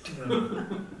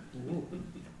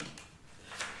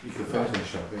 You could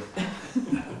Photoshop it.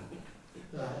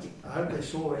 Right. I hope they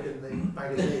saw it in the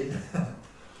magazine.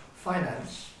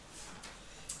 Finance.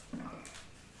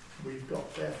 We've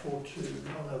got therefore to, we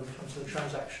come to the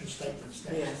transaction statements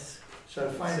next. Yes. So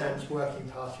finance working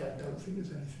party, I don't think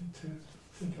there's anything to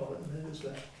think of at the minute, is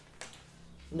there?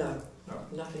 No, No.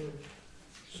 nothing.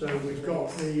 So we've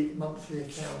got the monthly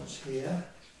accounts here.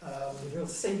 You'll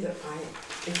see that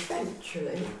I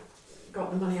eventually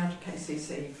got the money out of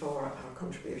KCC for our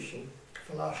contribution.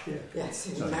 For last year. Yes,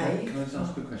 in Sorry, May. can I just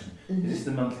ask a quick question? Mhm. Is this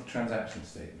the monthly transaction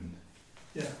statement?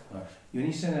 Yeah. Right. When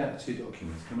you send out 2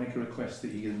 documents, can I make a request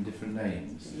that you give them different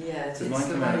names? Yeah, it's Because mine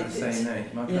the come out one with the same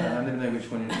name. Yeah. I never know which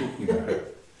one you're talking about.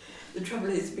 The trouble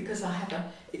is because I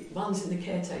have one's in the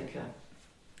caretaker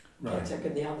caretaker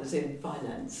and the other's in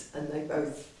finance, and they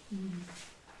both.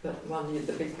 But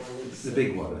the big one is the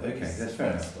big one. Okay, that's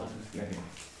fair enough.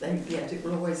 It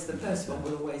will always. The first one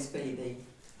will always be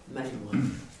the main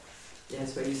one.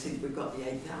 Yes, where you see we've got the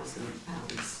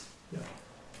 £8,000. Yeah.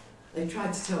 They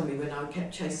tried to tell me when I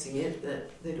kept chasing it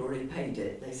that they'd already paid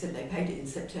it. They said they paid it in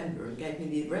September and gave me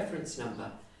the reference number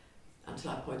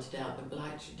until I pointed out that I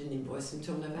actually didn't invoice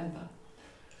until November.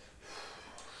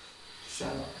 So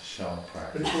sharp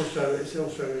practice. But it's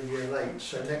also a year late,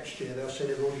 so next year they'll say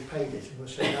they've already paid it and we'll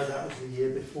say no, that was the year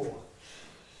before.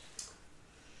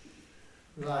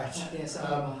 Right. But yes,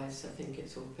 otherwise I think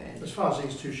it's all fair. As far as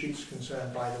these two sheets are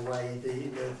concerned, by the way,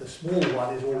 the small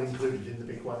one is all included in the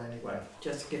big one anyway.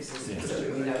 Just gives us Just so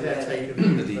the we know caretaker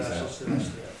the details. versus the rest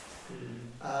of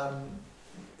it.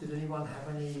 Did anyone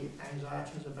have any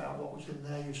anxieties about what was in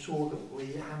there? You saw that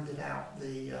we handed out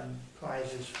the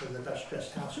prizes for the Best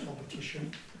Dressed House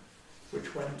competition,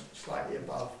 which went slightly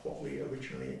above what we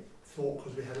originally thought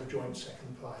because we had a joint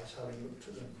second prize, having looked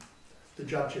at them, the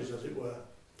judges as it were.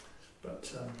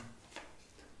 But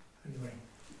anyway,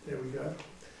 there we go.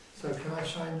 So can I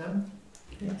sign them?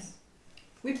 Yes.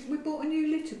 We bought a new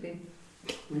litter bin.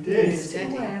 We did. Yes.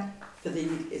 Where? For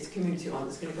it's a community one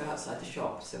that's going to go outside the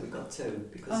shop, so we got two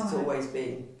because Oh, it's right. always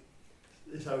been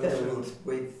It's filled overfilled.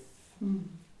 with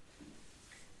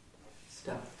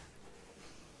stuff.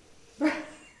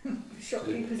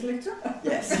 Shopkeeper's litter?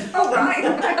 Yes. Oh,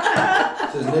 right.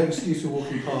 So there's no excuse for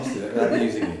walking past it without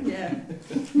using it. Yeah.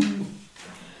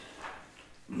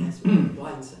 Yes,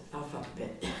 winds off up a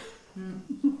bit.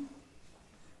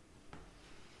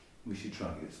 We should try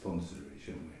and get sponsored, really,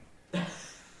 shouldn't we?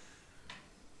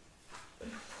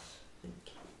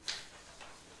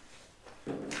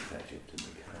 That job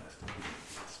didn't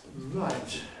make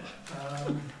Right.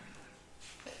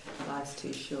 Life's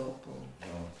too short, Paul.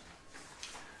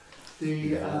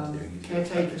 The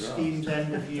caretaker scheme's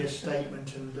end of year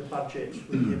statement and the budget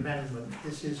with the amendment.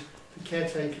 This is the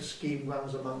caretaker scheme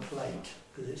runs a month late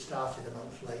because it started a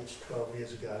month late 12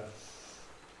 years ago.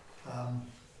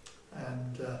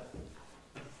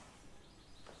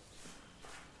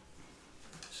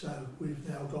 So we've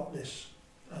now got this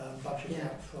budget Yeah.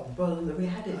 out from. Well, we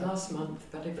had it last month,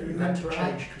 but if But you you had to remember,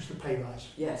 change because the pay rise.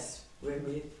 yes, when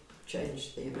we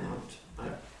changed the amount.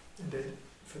 Indeed,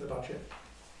 for the budget.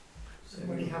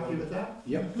 Everybody happy with that?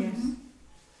 Yep. Yes.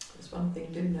 There's one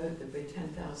thing, do note that we're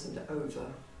 10,000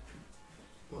 over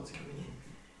what's coming in.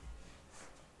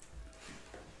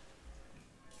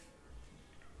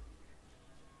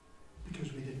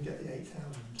 Because we didn't get the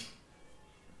 8,000.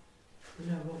 We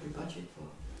know what we budget for.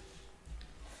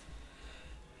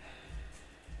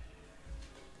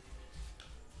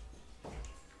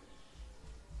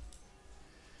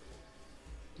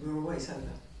 We're always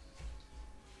over.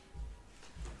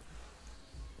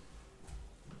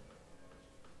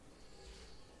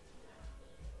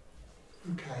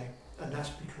 Okay, and that's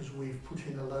because we've put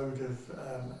in a load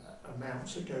of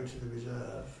amounts that go to the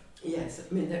reserve. Yes,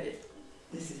 I mean,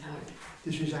 this is how it,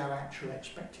 This is our actual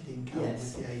expected income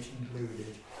Yes. with the 8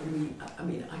 included. I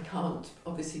mean, I can't,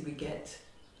 obviously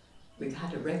we've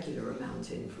had a regular amount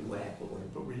in from Wareham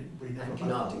But we never and budget.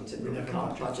 Cardington, but we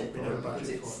can't budget we for never it because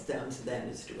budget it's for down to them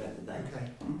as to whether they Okay,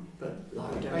 but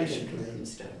like it or basically don't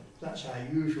stone. that's our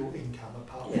usual income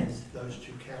apart Yes. from those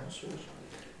two councils.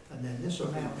 And then this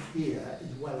amount here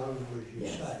is well over, as you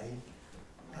Yes. say.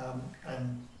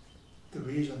 And the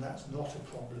reason that's not a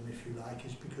problem, if you like,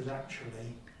 is because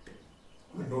actually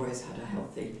We've always had a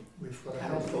healthy, we've got a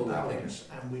Have a healthy full balance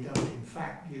and we don't in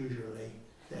fact usually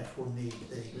therefore need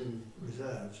the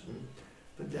reserves.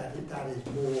 But that is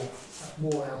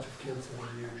more out of kilter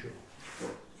than usual.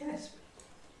 yes,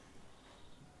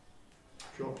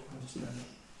 Sure, understand.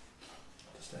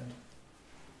 Understand.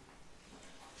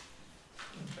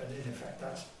 And in effect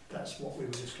that's what we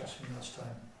were discussing last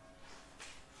time.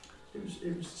 It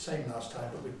was the same last time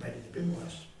but we've made it a bit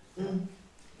worse.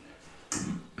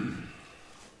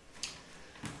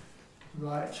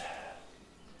 Right.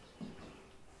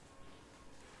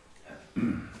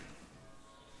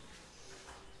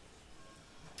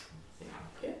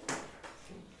 yeah.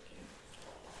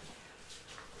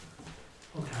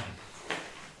 Okay.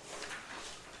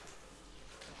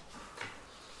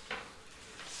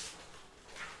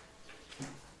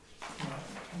 Right,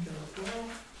 can go as well.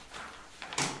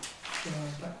 So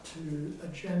back to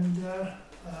agenda.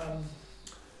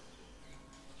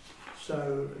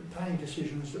 So planning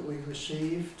decisions that we've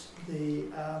received. The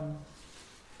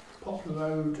Poplar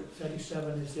Road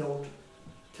 37 is the old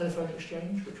telephone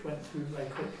exchange, which went through very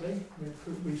quickly.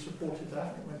 We supported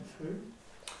that, it went through.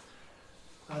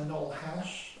 Knoll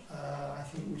House, I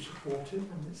think we supported,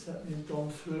 and it's certainly gone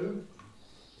through.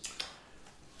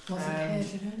 Wasn't And-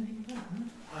 here to do anything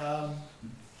about that.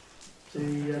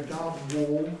 The garden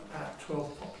wall at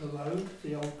 12 Poplar Road,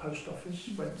 the old post office,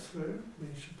 went through, we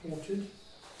supported.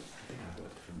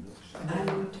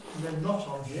 And they're not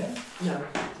on here. No,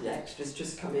 the extra's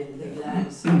just come in the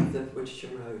land south of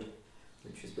Wittersham Road,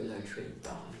 which was below Tree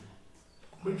Barn.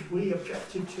 Which we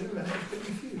objected to and it's been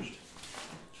refused.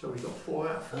 So we got 4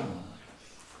 out of 4.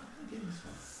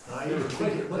 I They were think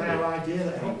quick, it was weren't their they? idea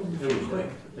that helped them They were refuse quick.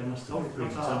 it. They must have been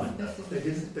predetermined that. They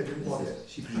didn't want it.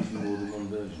 She producing more than one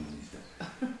version of these.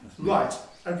 Right,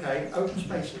 okay, open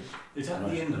spaces. Is that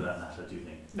the end of that matter, do you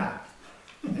think? No,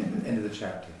 End of the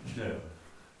chapter. No.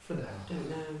 for now. Don't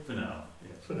know. For now,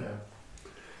 yes. For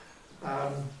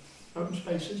now. Open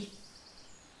spaces.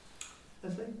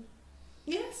 Leslie?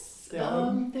 Yes,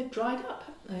 Yeah. they've dried up,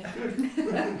 haven't Good.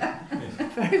 Brilliant. they?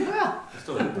 Very well. They're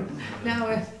still open. Now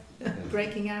we're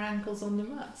breaking our ankles on the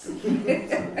ruts. Are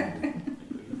you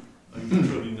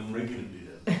controlling them regularly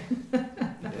then?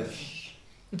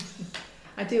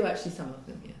 I do actually, some of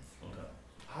them, yes. Okay.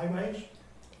 Highways?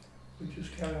 We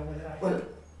just carry on with that. Well,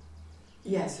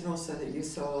 yes, and also that you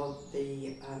saw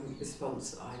the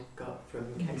response I got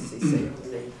from KCC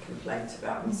on the complaint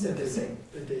about resurfacing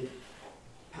Indeed.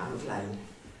 Pound Lane.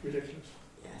 Ridiculous.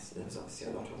 Yes, there was obviously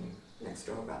a lot on next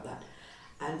door about that.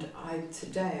 And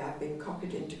today I've been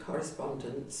copied into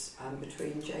correspondence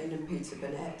between Jane and Peter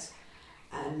Burnett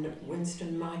and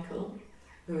Winston Michael,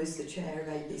 who is the chair of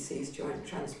ABC's Joint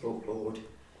Transport Board.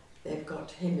 They've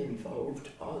got him involved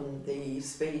on the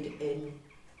speed in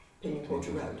Pinion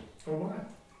Quarter Road. All right.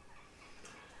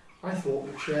 I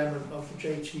thought the chairman of the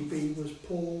JTB was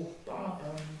Paul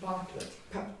Bartlett.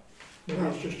 Maybe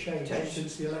it's just changed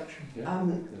since the election.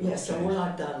 Yes, so all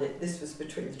I've done, this was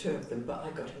between the two of them, but I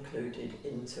got included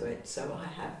into it. So I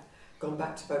have gone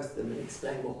back to both of them and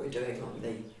explained what we're doing on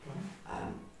the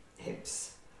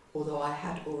HIPs. Although I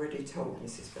had already told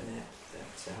Mrs Burnett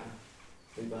that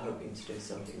we were hoping to do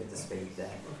something with the speed there.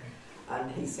 Okay.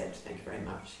 And he said, thank you very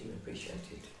much, he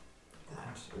appreciated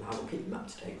that. And I will keep him up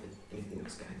to date with anything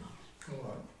that's going on. All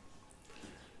right.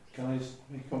 Can I just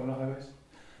make a comment on highways?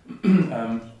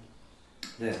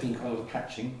 There's been quite a lot of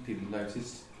patching, people have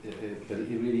noticed, but it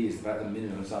really is about the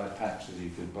minimum size patch that you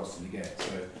could possibly get.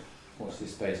 So watch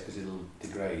this space because it'll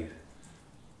degrade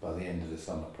by the end of the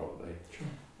summer probably. Sure.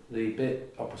 The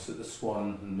bit opposite the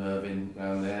Swan and Mervyn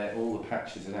around there, all the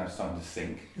patches are now starting to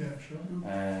sink, Yeah, sure.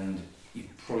 and you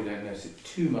probably don't notice it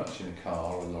too much in a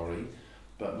car or a lorry,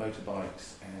 but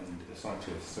motorbikes and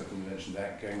cyclists, so can you mention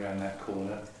that, going around that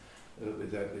corner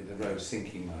with the road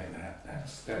sinking like that,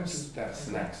 that's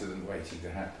an accident waiting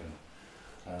to happen.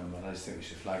 And I just think we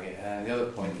should flag it. And the other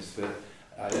point is that,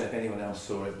 I don't know if anyone else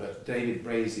saw it, but David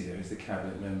Brazier, who's the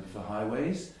Cabinet Member for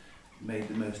Highways, made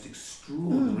the most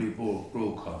extraordinary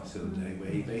broadcast the other day where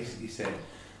he basically said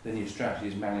the new strategy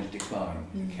is managed decline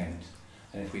in Kent,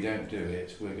 and if we don't do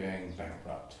it, we're going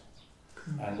bankrupt.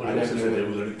 And Well, he also said they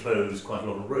were going to close quite a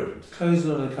lot of roads. Close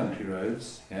a lot of the country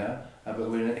roads, yeah, but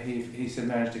he said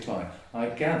managed decline. I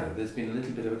gather there's been a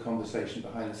little bit of a conversation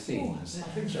behind the scenes. I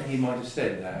think so. He might have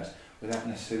said that without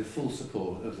necessarily the full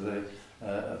support of the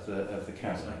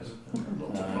cabinet. I'm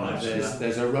not surprised.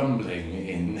 There's a rumbling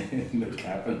in the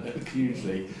cabinet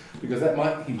hugely because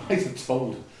he might have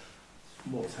told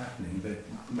what's happening,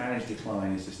 but managed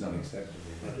decline is just not acceptable.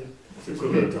 It's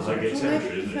equivalent to Highgate Well, Cemetery,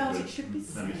 maybe isn't he felt it? it should be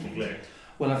Managed said. neglect.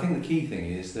 Well, I think the key thing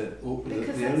is that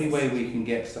Because the only that's- way we can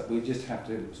get stuff, we just have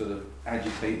to sort of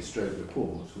agitate stroke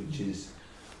report, which is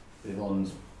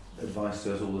Yvonne's advice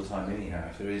to us all the time anyhow,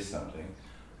 if there is something.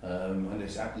 And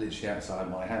it's literally outside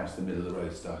my house, the middle of the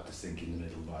road started to sink in the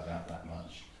middle by about that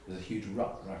much. There's a huge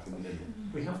rut right in the middle.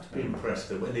 We have to be impressed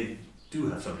that when they do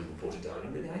have something reported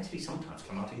down, they actually sometimes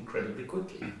come out incredibly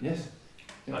quickly. Yes.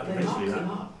 Like They eventually mark them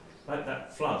that, up. like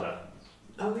that flood,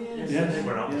 Oh yes. they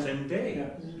were out the same day.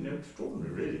 Yeah. You know,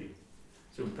 extraordinary really.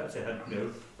 So perhaps they had,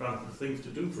 round of things to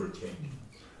do for a change.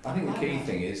 I think the key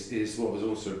thing is what was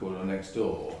also reported on next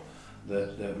door,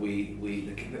 that we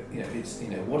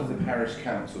what are the parish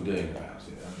council doing about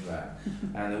it and that?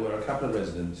 And there were a couple of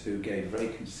residents who gave a very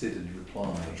considered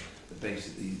reply that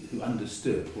basically who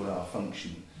understood what our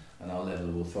function and our level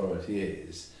of authority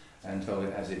is and told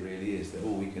it as it really is, that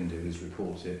all we can do is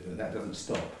report it, but that doesn't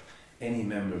stop any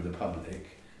member of the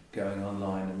public going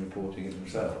online and reporting it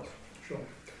themselves. Sure.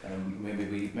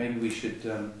 Maybe we should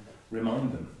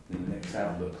remind them in the next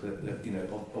outlook that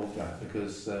of that,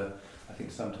 because I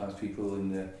think sometimes people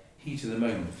in the heat of the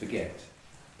moment forget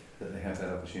that they have that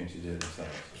opportunity to do it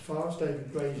themselves. As far as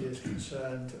David Brady is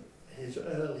concerned, his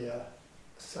earlier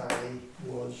sally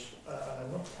was,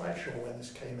 I'm not not quite sure when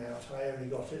this came out. I only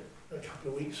got it a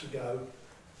couple of weeks ago,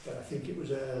 but I think it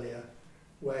was earlier,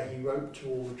 where he wrote to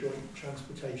all the joint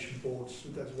transportation boards.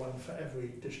 There's one for every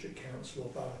district council or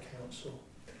borough council.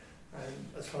 And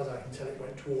as far as I can tell, it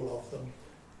went to all of them.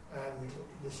 And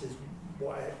this is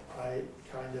what I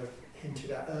kind of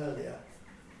hinted at earlier,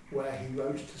 where he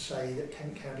wrote to say that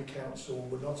Kent County Council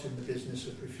were not in the business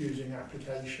of refusing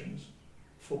applications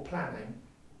for planning.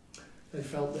 They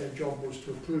felt their job was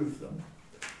to approve them,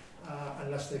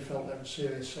 unless they felt there were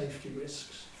serious safety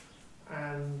risks.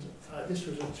 And this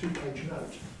was a 2-page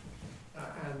note,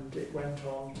 and it went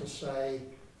on to say,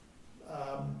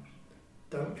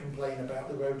 don't complain about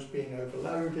the roads being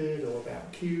overloaded or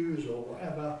about queues or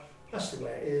whatever. That's the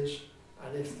way it is.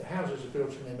 And if the houses are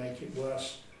built and they make it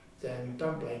worse, then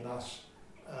don't blame us,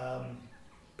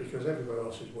 because everywhere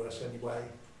else is worse anyway,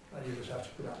 and you just have to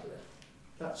put up with it.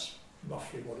 That's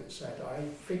roughly what it said. I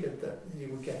figured that you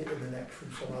would get it in the neck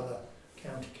from some other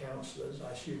county councillors.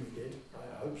 I assume you did.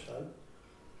 I hope so.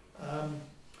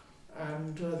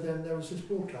 Then there was this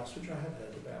broadcast which I had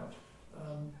heard about,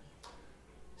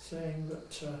 saying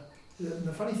that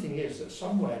the funny thing is that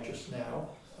somewhere just now,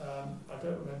 I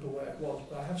don't remember where it was,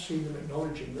 but I have seen them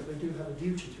acknowledging that they do have a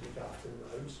duty to look after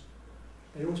the roads.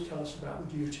 They always tell us about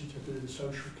the duty to do the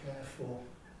social care for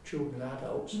children and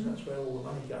adults, and that's where all the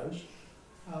money goes.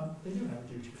 They do have a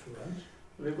duty for roads.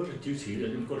 Well, they've got a duty,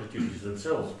 and they've got a duty to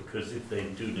themselves, because if they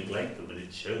do neglect them and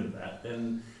it's shown that,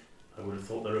 then I would have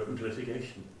thought they're open to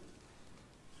litigation.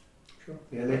 Sure.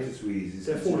 Yeah, latest Weeze is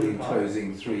considering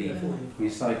closing 3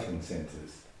 recycling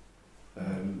centres.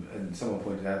 And someone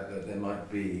pointed out that there might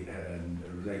be a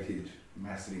related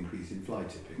massive increase in fly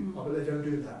tipping. Oh, but they don't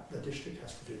do that. The district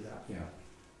has to do that. Yeah,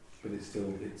 but it's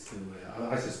still there.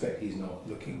 I suspect he's not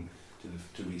looking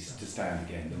to stand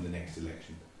again in the next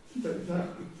election. But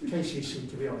KCC,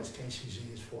 to be honest,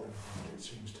 KCC is falling apart, it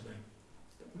seems to me.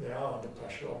 They are under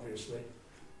pressure, obviously.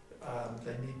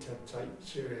 They need to take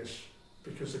serious,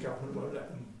 because the government won't let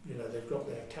them, they've got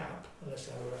their cap unless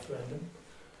they have a referendum.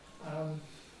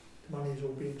 The money is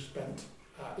all being spent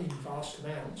in vast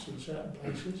amounts in certain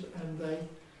places, and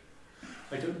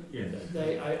I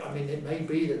mean, it may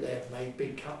be that they've made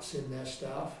big cuts in their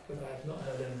staff, but I have not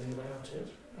heard anything about it.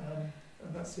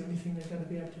 And that's the only thing they're going to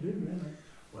be able to do, really.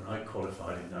 When I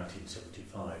qualified in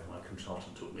 1975, my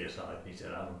consultant took me aside and he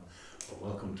said, Alan,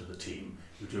 well, welcome to the team.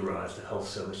 You do realise the health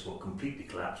service will completely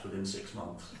collapse within 6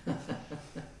 months.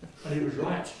 And he was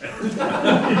right. No,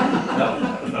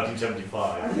 that was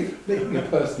 1975. I think making a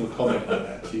personal comment like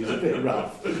that to you is a bit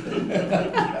rough.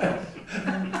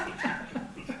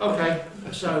 Okay,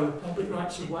 so public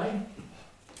rights of way.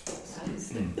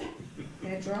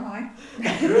 They're dry.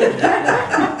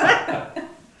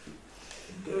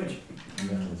 Good.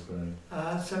 Metals growing.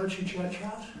 Cemetery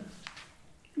churchyard.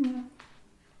 Yeah.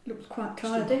 Looks quite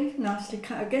tidy, nicely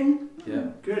cut again.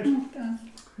 Yeah. Good.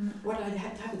 What I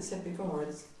haven't said before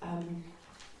is that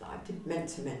I did meant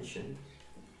to mention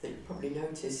that you probably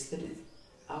noticed that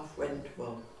Alf went,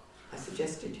 I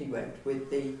suggested he went with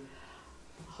the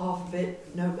half of it,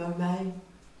 no mow May.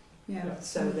 Yeah.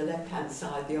 So the left-hand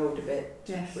side, the older bit,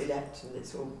 Yes. we left, and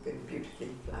it's all been beautifully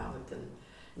flowered, and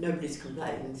nobody's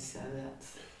complained, so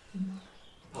that's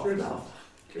half Good. and half.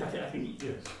 I think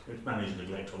yes, it's managed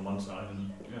neglect on one side,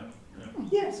 and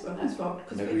Yes, well that's what,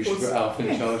 because Maybe we should put Alf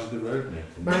in charge of the road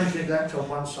next. Managed neglect on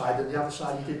one side, and the other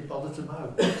side he didn't bother to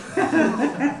mow.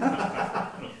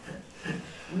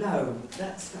 No,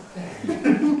 that's not fair.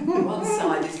 One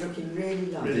side is looking really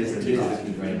lovely. It is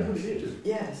looking very nice.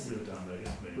 Yes. down there,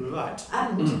 yes, maybe. Right.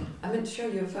 And I meant to show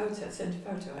you a photo, I sent a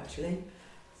photo actually.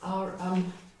 Our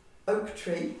oak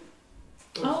tree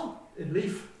In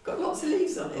leaf. got lots of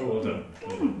leaves on it. Oh, well done.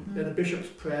 Then the bishop's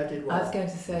prayer did I well. was going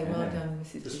to say, well done,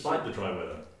 Mrs. Despite the dry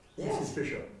weather. Yes. Mrs.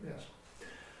 Bishop, yes.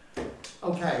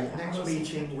 Okay, next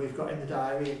meeting we've got in the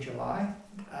diary in July.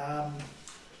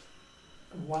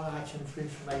 One item for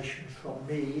information from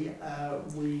me,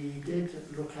 we did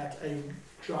look at a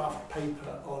draft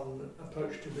paper on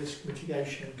approach to risk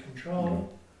mitigation and control,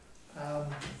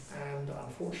 and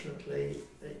unfortunately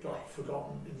it got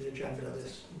forgotten in the agenda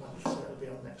this month, so it'll be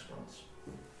on next month's.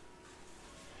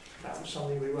 That was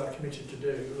something we were committed to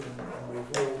do, and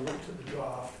we've all looked at the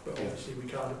draft, but obviously we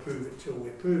can't approve it till we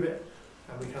approve it,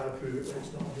 and we can't approve it when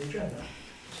it's not on the agenda.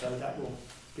 So that will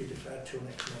be deferred till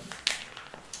next month.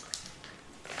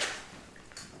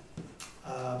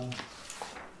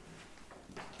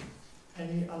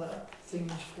 Any other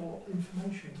things for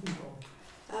information?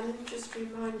 Just to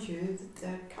remind you that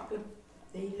there are a couple of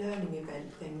the learning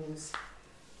event things.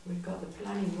 We've got the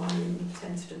planning one in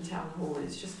Tenterden Town Hall.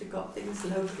 It's just we've got things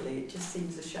locally. It just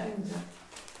seems a shame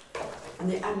that And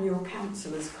the annual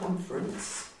councillors'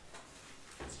 conference,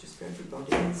 it's just for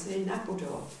everybody, it's in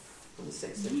Appledore on the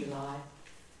 6th of July.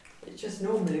 It's just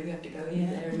normally we have to go here,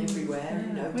 there and everywhere,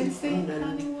 you know, When's the different,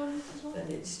 planning one as well? and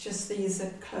it's just these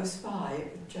are close by.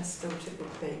 It just thought it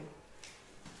would be.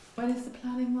 When is the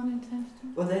planning one in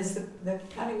Tenterton? Well, there's the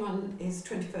planning one is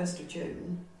 21st of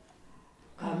June,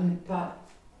 but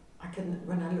I can,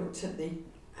 when I looked at the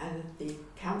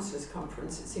councillors'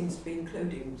 conference, it seems to be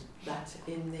including that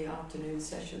in the afternoon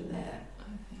session there.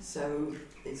 Okay. So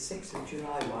the 6th of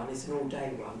July one is an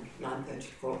all-day one, 9:30 to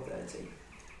 4:30,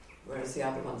 whereas the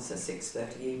other one's a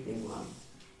 6:30 evening one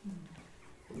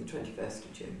on the 21st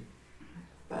of June.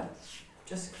 But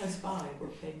just close by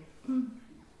would be.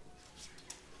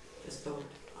 Just thought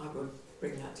I would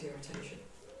bring that to your attention.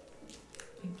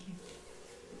 Thank you.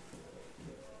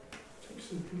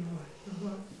 6th of July.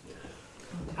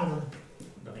 All right.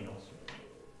 Nothing else.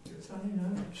 Is that, you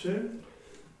know, soon?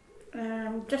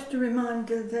 Just a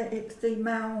reminder that it's the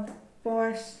Male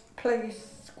Voice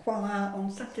Police Choir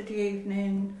on Saturday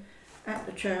evening at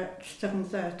the church,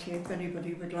 7:30, if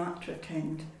anybody would like to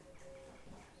attend.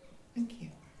 Thank you.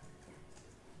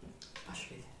 I should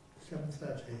be there.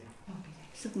 7:30. I'll be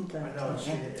there. 7:30. I know I've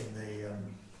seen it in the...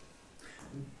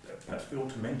 Perhaps we ought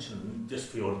to mention, just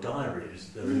for your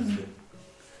diaries, there is,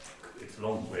 it's a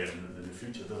long way in the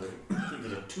future,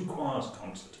 there's a two choirs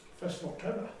concert. 1st of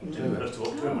October. 1st of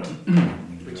October,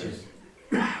 which is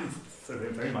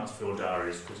very, very much for your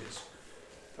diaries, because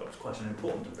that was quite an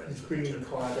important event. It's bringing the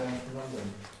choir down from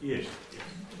London. Yes, yes.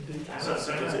 Indeed. So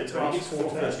it's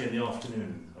 4:30 in the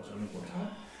afternoon. Or something. What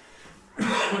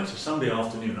time? It's a Sunday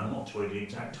afternoon, I'm not sure the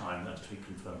exact time, that's to be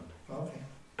confirmed. Okay.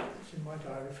 It's in my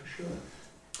diary for sure.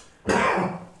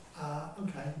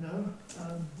 Okay, no.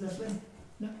 Leslie?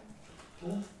 No?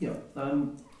 Paul? Yeah,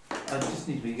 I just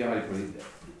need to be guided really.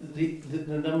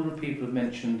 The number of people have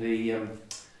mentioned the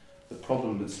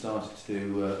problem that started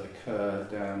to occur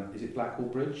down, is it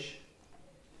Blackwall Bridge?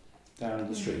 Down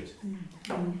the street.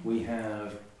 We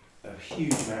have a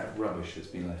huge amount of rubbish that's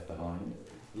been left behind,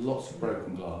 lots of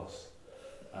broken glass.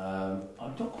 I'm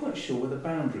not quite sure where the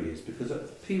boundary is, because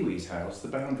at Pee-wee's house, the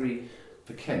boundary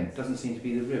for Kent doesn't seem to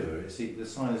be the river. It's the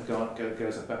sign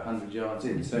goes about 100 yards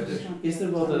in. So is the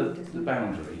Rother the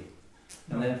boundary?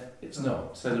 And then it's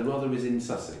not. So the Rother is in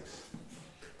Sussex.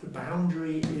 The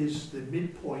boundary is the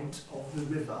midpoint of the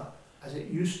river as it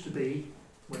used to be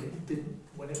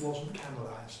when it wasn't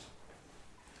canalised.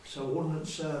 So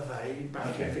Ordnance Survey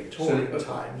back in Victorian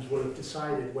times would have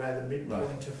decided where the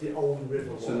midpoint of the old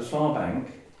river was. So the far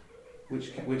bank,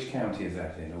 which county is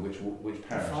that in, or which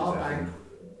parish the far is that bank in?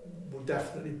 will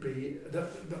definitely be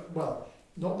well,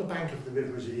 not the bank of the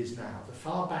river as it is now. The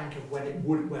far bank of where it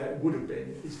would have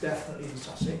been is definitely in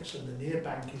Sussex, and the near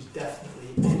bank is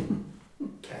definitely in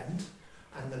Kent,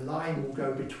 and the line will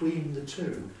go between the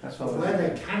two. That's but where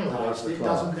they canalised it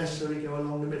doesn't necessarily go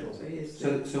along the middle.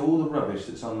 So all the rubbish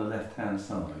that's on the left-hand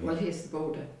side. Well, here's the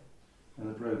border.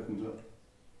 And the broken glass.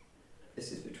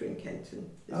 This is between Kent and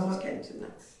this is Kent, and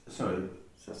that's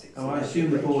Sussex. Oh, I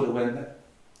assume the border went.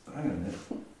 Hang on a minute.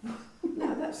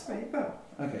 No, that's right. Well,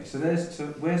 okay, so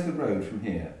where's the road from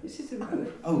here? this is the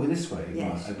road. Oh, this way.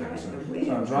 Yes, right. Okay, right. sorry.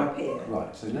 So I'm Up here.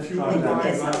 right. So let's If you drive down. the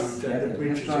Yes, road, then the bridge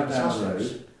let's is drive in down the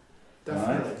Sussex. road.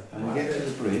 Definitely. Right, and we get to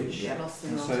the bridge. Yeah.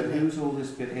 And so who's all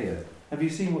this bit here? Have you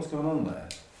seen what's going on there?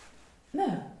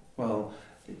 No. Well,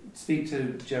 speak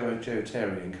to Joe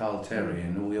Terry and Carl Terry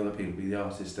and all the other people, the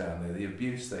artists down there, the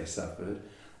abuse they suffered.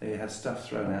 They had stuff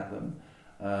thrown at them.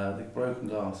 The broken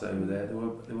glass over there.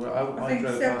 I think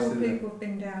several people have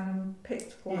been down and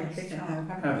picked quite a bit up.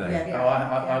 Have they? Yeah.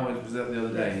 I was there the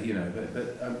other day, you know,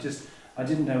 but I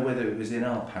didn't know whether it was in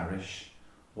our parish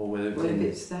or whether it was Well, in...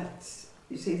 if it's that,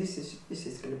 you see, this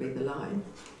is going to be the line.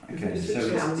 Okay, If so it's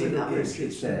down to that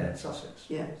it's there. Sussex.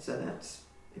 Yeah, so that's,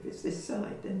 if it's this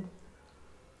side, then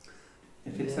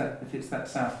If it's that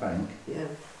south bank, yeah.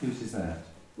 whose is that?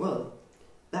 Well,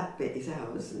 that bit is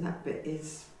ours, and that bit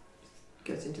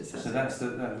goes into Sussex. So that's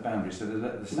the boundary. So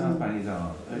the south bank is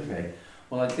ours. Okay.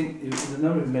 Well, I think the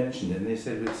number mentioned it, and they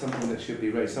said it's something that should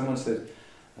be raised. Someone said,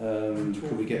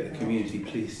 could we get the community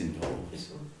police involved?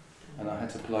 This one. And I had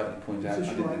to politely point out I Is this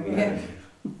didn't right? think we Yeah. had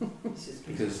any, This is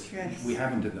because Yes. we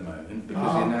haven't at the moment because the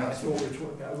I thought announcement. we were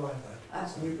talking about a line there.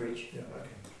 That's Newbridge. Yeah, okay.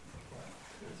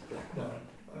 That's Black. No,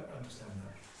 I understand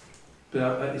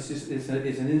that. But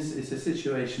it's a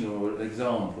situation or an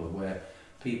example where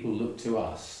people look to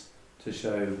us to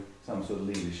show some sort of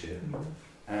leadership,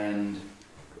 and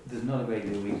there's not a great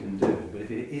deal we can do. But if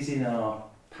it is in our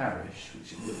parish,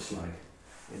 which it looks like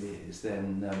it is,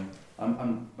 then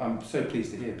I'm so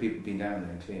pleased to hear people have been down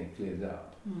there and cleared it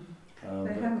up.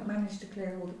 They haven't managed to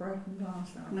clear all the broken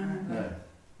glass out. No. apparently.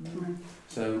 No.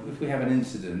 So if we have an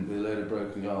incident with a load of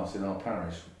broken glass in our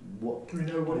parish, what Do we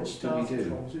know what it do we started do?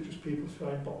 from? Was it just people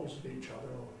throwing bottles at each other?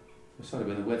 Or? Sorry,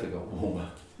 when the weather got warmer.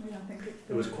 Yeah, I think it's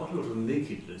There was quite a lot of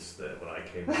nakedness there when I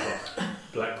came across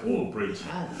Blackwall Bridge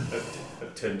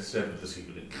at 10 to 7 this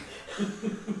evening.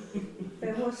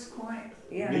 There was quite,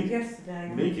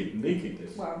 yesterday.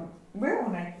 Nakedness. Well, real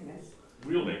nakedness.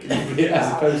 Real nakedness. Yeah,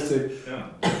 as opposed to. Yeah.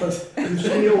 You've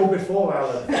seen it all before,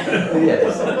 Alan.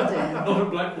 Yes. Not at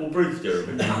Blackwall Bridge,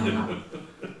 Jeremy.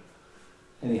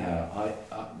 Anyhow,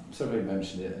 somebody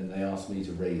mentioned it and they asked me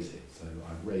to raise it, so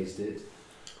I've raised it.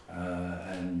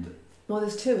 And Well,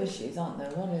 there's two issues, aren't there?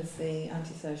 One is the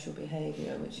antisocial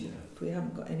behaviour, which if we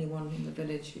haven't got anyone in the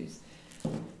village who's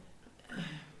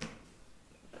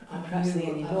perhaps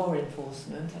any law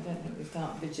enforcement, I don't think we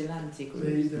start vigilante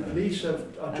groups. The police are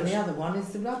And just... the other one is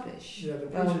the rubbish. Yeah, the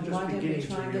police are why just don't we beginning to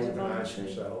try and get a reorganise voluntary?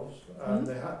 themselves. Hmm?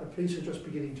 The police are just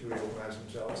beginning to reorganise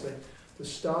themselves. The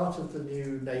start of the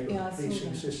new neighbourhood Yeah, I saw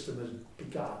policing that. system has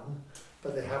begun,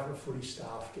 but they haven't fully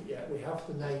staffed it yet. We have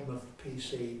the name of the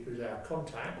PC who's our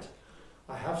contact.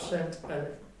 I have sent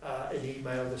an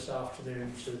email this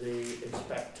afternoon to the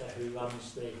inspector who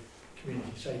runs the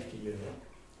community safety unit,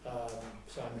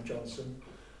 Simon Johnson,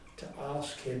 to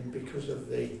ask him, because of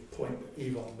the point that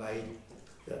Yvonne made,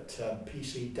 that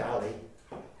PC Daly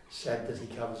said that he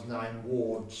covers 9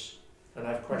 wards, and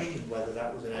I've questioned whether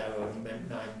that was an error and meant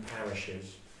 9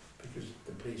 parishes, because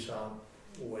the police aren't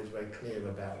always very clear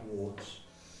about wards,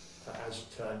 as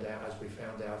turned out, as we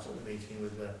found out at the meeting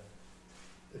with the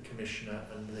commissioner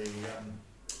and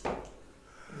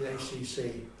the ACC.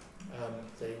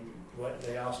 They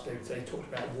talked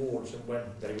about wards, and when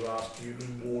they were asked, do you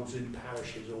mean wards in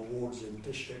parishes or wards in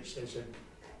districts, they said,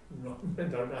 no, I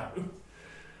don't know.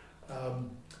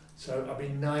 So, I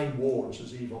mean, 9 wards,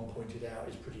 as Yvonne pointed out,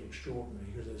 is pretty extraordinary,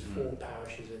 because there's 4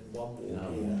 parishes in one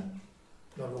ward here.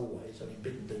 Not always, I mean,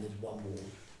 Biddenden is 1 ward.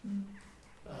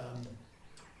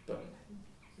 But,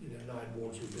 9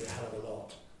 wards would be a hell of a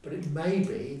lot. But it may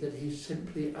be that he's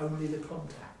simply only the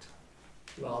contact,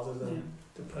 rather than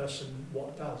the person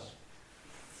what does.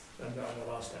 And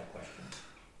I'll ask that question.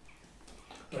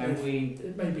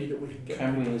 It may be that we can get...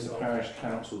 Can we as a parish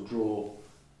council draw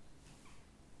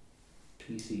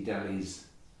PC Daly's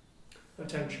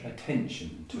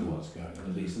attention to what's going on,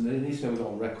 at least, and at least we've got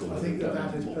on record. I think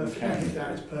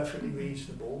that is perfectly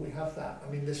reasonable. We have that.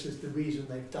 I mean, this is the reason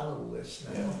they've done all this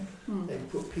now. Yeah. They've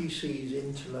put PCs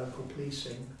into local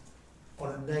policing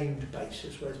on a named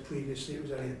basis, whereas previously it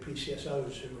was only the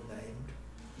PCSOs who were named.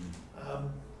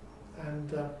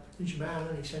 He's a man,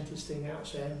 and he sent his thing out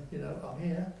saying, I'm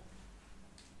here.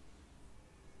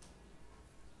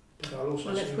 But I'll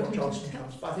also see what Johnson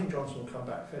comes. I think Johnson will come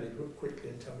back fairly quickly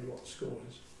and tell me what the score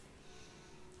is,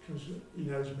 because he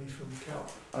knows me from Cal.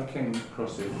 I came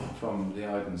across it from the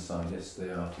Iden side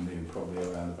yesterday afternoon, probably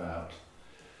around about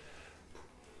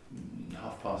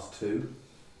 2:30,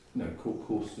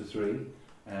 quarter to 3,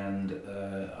 and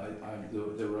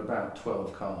there were about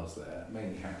 12 cars there,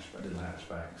 mainly little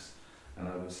hatchbacks, and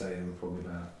I would say there were probably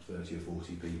about 30 or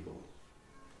 40 people.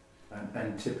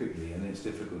 And typically, and it's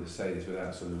difficult to say this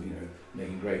without sort of,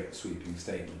 making great sweeping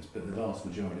statements, but the vast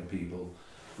majority of people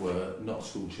were not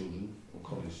school children or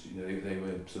college, they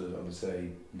were sort of, I would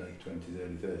say, late 20s,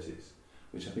 early 30s,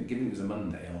 which I think, given it was a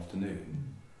Monday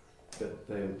afternoon, but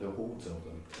there were hordes of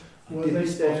them. I didn't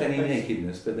spot any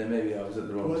nakedness, but then maybe I was at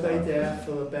the wrong time. Were they there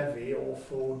for a bevy or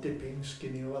for dipping,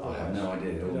 skinny or otherwise? I have no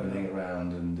idea. They were running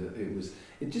around, and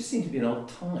it just seemed to be an odd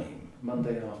time,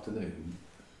 Monday afternoon.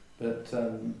 But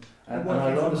and I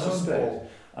rather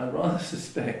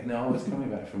suspect. No, I was coming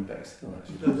back from Bexhill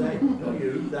actually. No, they, not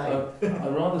you. They. I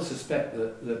rather suspect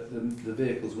that the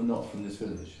vehicles were not from this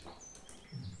village.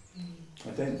 I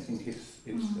don't think it's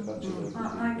a bunch of local people.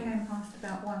 I came past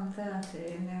about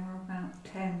 1:30 and there were about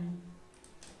 10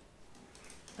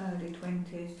 early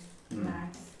 20s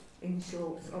lads in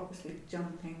shorts, obviously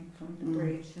jumping from the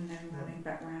bridge and then running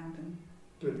back round and...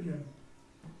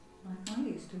 Like I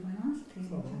used to when I was a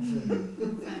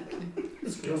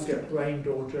teenager. You'll get brained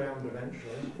or drowned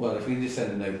eventually. Well, if we just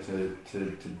send a note to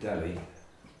Daly.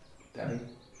 I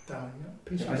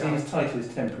see his title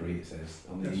is temporary, it says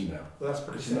on the email. Well, that's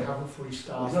because they haven't fully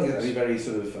staffed. It's not going to be very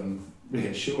sort of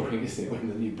reassuring, is it, when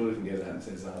the new bulletin goes out and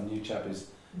says our new chap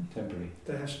is temporary.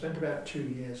 They have spent about 2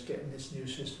 years getting this new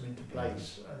system into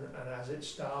place, and as it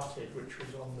started, which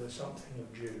was on the something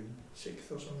of June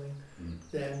 6th or something,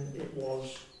 then it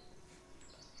was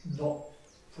not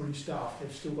fully staffed.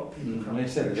 They've still got people coming. He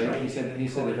said the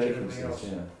vacancies,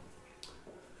 yeah.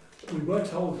 We were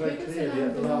told very Who does clearly the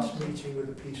at the land last belong to? meeting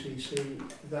with the PCC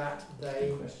that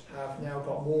they have now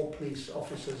got more police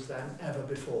officers than ever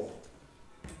before.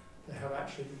 They have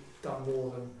actually done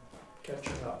more than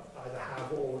catching up, either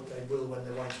have or they will when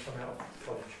they once come out of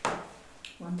college.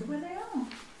 Wonder where they are.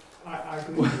 I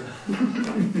agree with you.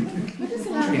 Who does the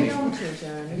land belong to,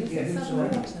 Jeremy? Is Yeah, it who's Southern the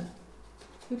land? Water?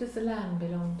 Who does the land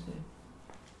belong to?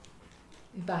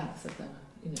 The banks of them,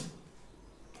 you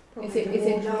know. Is it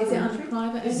under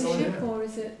private It's ownership not, or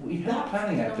is it? We had a that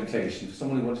planning belongs- application for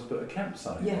someone who wanted to put a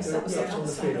campsite. Yes, there. that was Yes, on the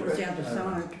outside field. the It's the road.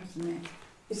 other side, isn't it?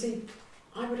 You see,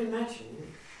 I would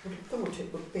imagine, would have thought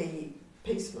it would be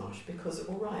Peace Marsh because,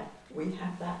 all right, we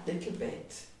had that little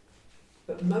bit,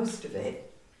 but most of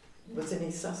it was in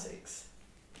East Sussex.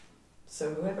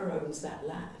 So whoever owns that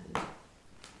land,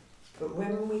 but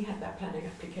when we had that planning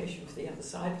application for the other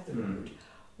side of the road,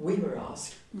 we were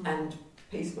asked, and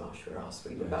Peace Marsh were asked,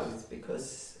 we were Yes. both,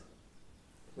 because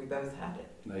we both had it.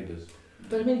 Neighbours.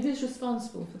 But I mean, who's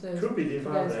responsible for those? Could be the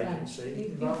for those Environment lands? Agency. The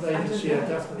You- Environment I Agency don't are know.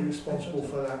 definitely responsible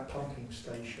for that pumping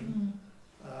station,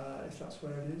 if that's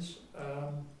where it is.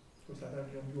 Was that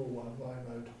only on your one,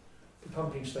 my road? The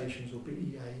pumping stations will be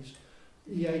EA's.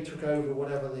 EA took over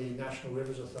whatever the National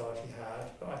Rivers Authority had,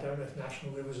 but I don't know if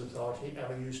National Rivers Authority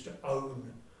ever used to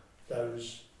own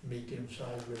those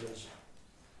medium-sized rivers.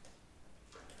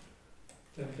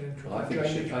 Then again, Well, I think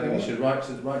we should write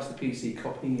to the PC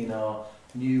copying in our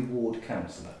new ward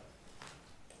councillor.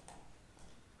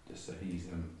 Just so he's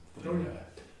Oh, yeah.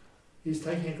 He's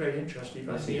taking a great interest. He I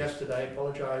rang see. me yesterday,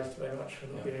 apologised very much for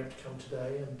not Yeah. being able to come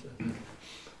today, and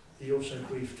he also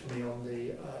briefed me on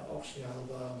the Oxley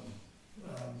Alabama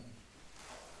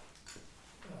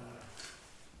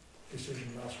decision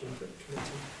last week at the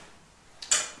committee.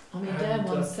 I mean, And, dare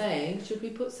one saying, should we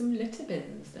put some litter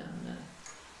bins down there?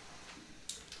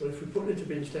 Well, if we put litter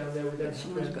bins down there, we don't have to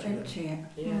Someone's got empty them.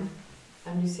 empty it. Yeah.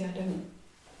 And you see, we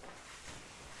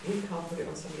can't put it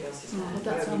on somebody else's land. But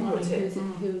that's We on only put it,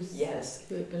 who's yes.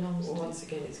 who it belongs Well, to. once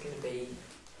again, it's going to be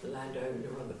the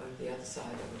landowner on the other side,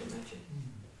 I would imagine.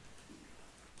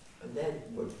 And then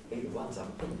would be the ones I'm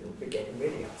thinking will be getting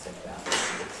really upset about this,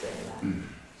 if it's their land.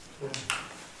 Yeah.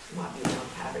 Might be in our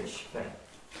parish, but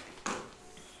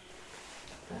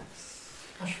that's...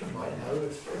 Ashford might know.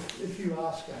 If you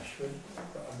ask Ashford,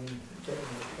 but I mean, getting a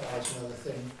reply is another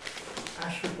thing.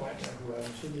 Ashford might know who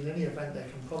owns it. In any event, they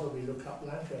can probably look up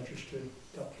land registry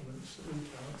documents that we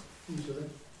can't easily.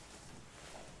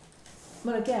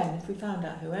 Well, again, if we found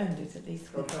out who owned it, at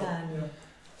least we Okay, can. yeah.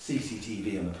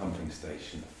 CCTV on the pumping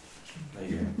station. There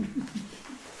you go.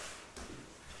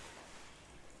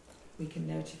 We can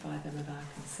notify them of our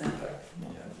concern, what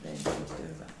they need to do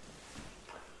about it.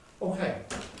 Okay.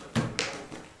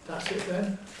 That's it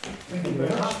then. Thank you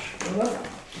very much.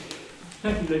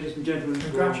 Thank you, ladies and gentlemen.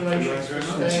 Congratulations for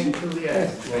staying till the end.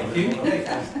 Thank you.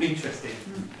 Interesting.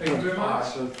 Thank you very much.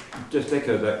 Just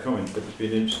echo that comment, but it's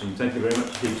been interesting. Thank you very much.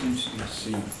 It's interesting to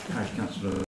see Parish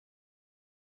Councillor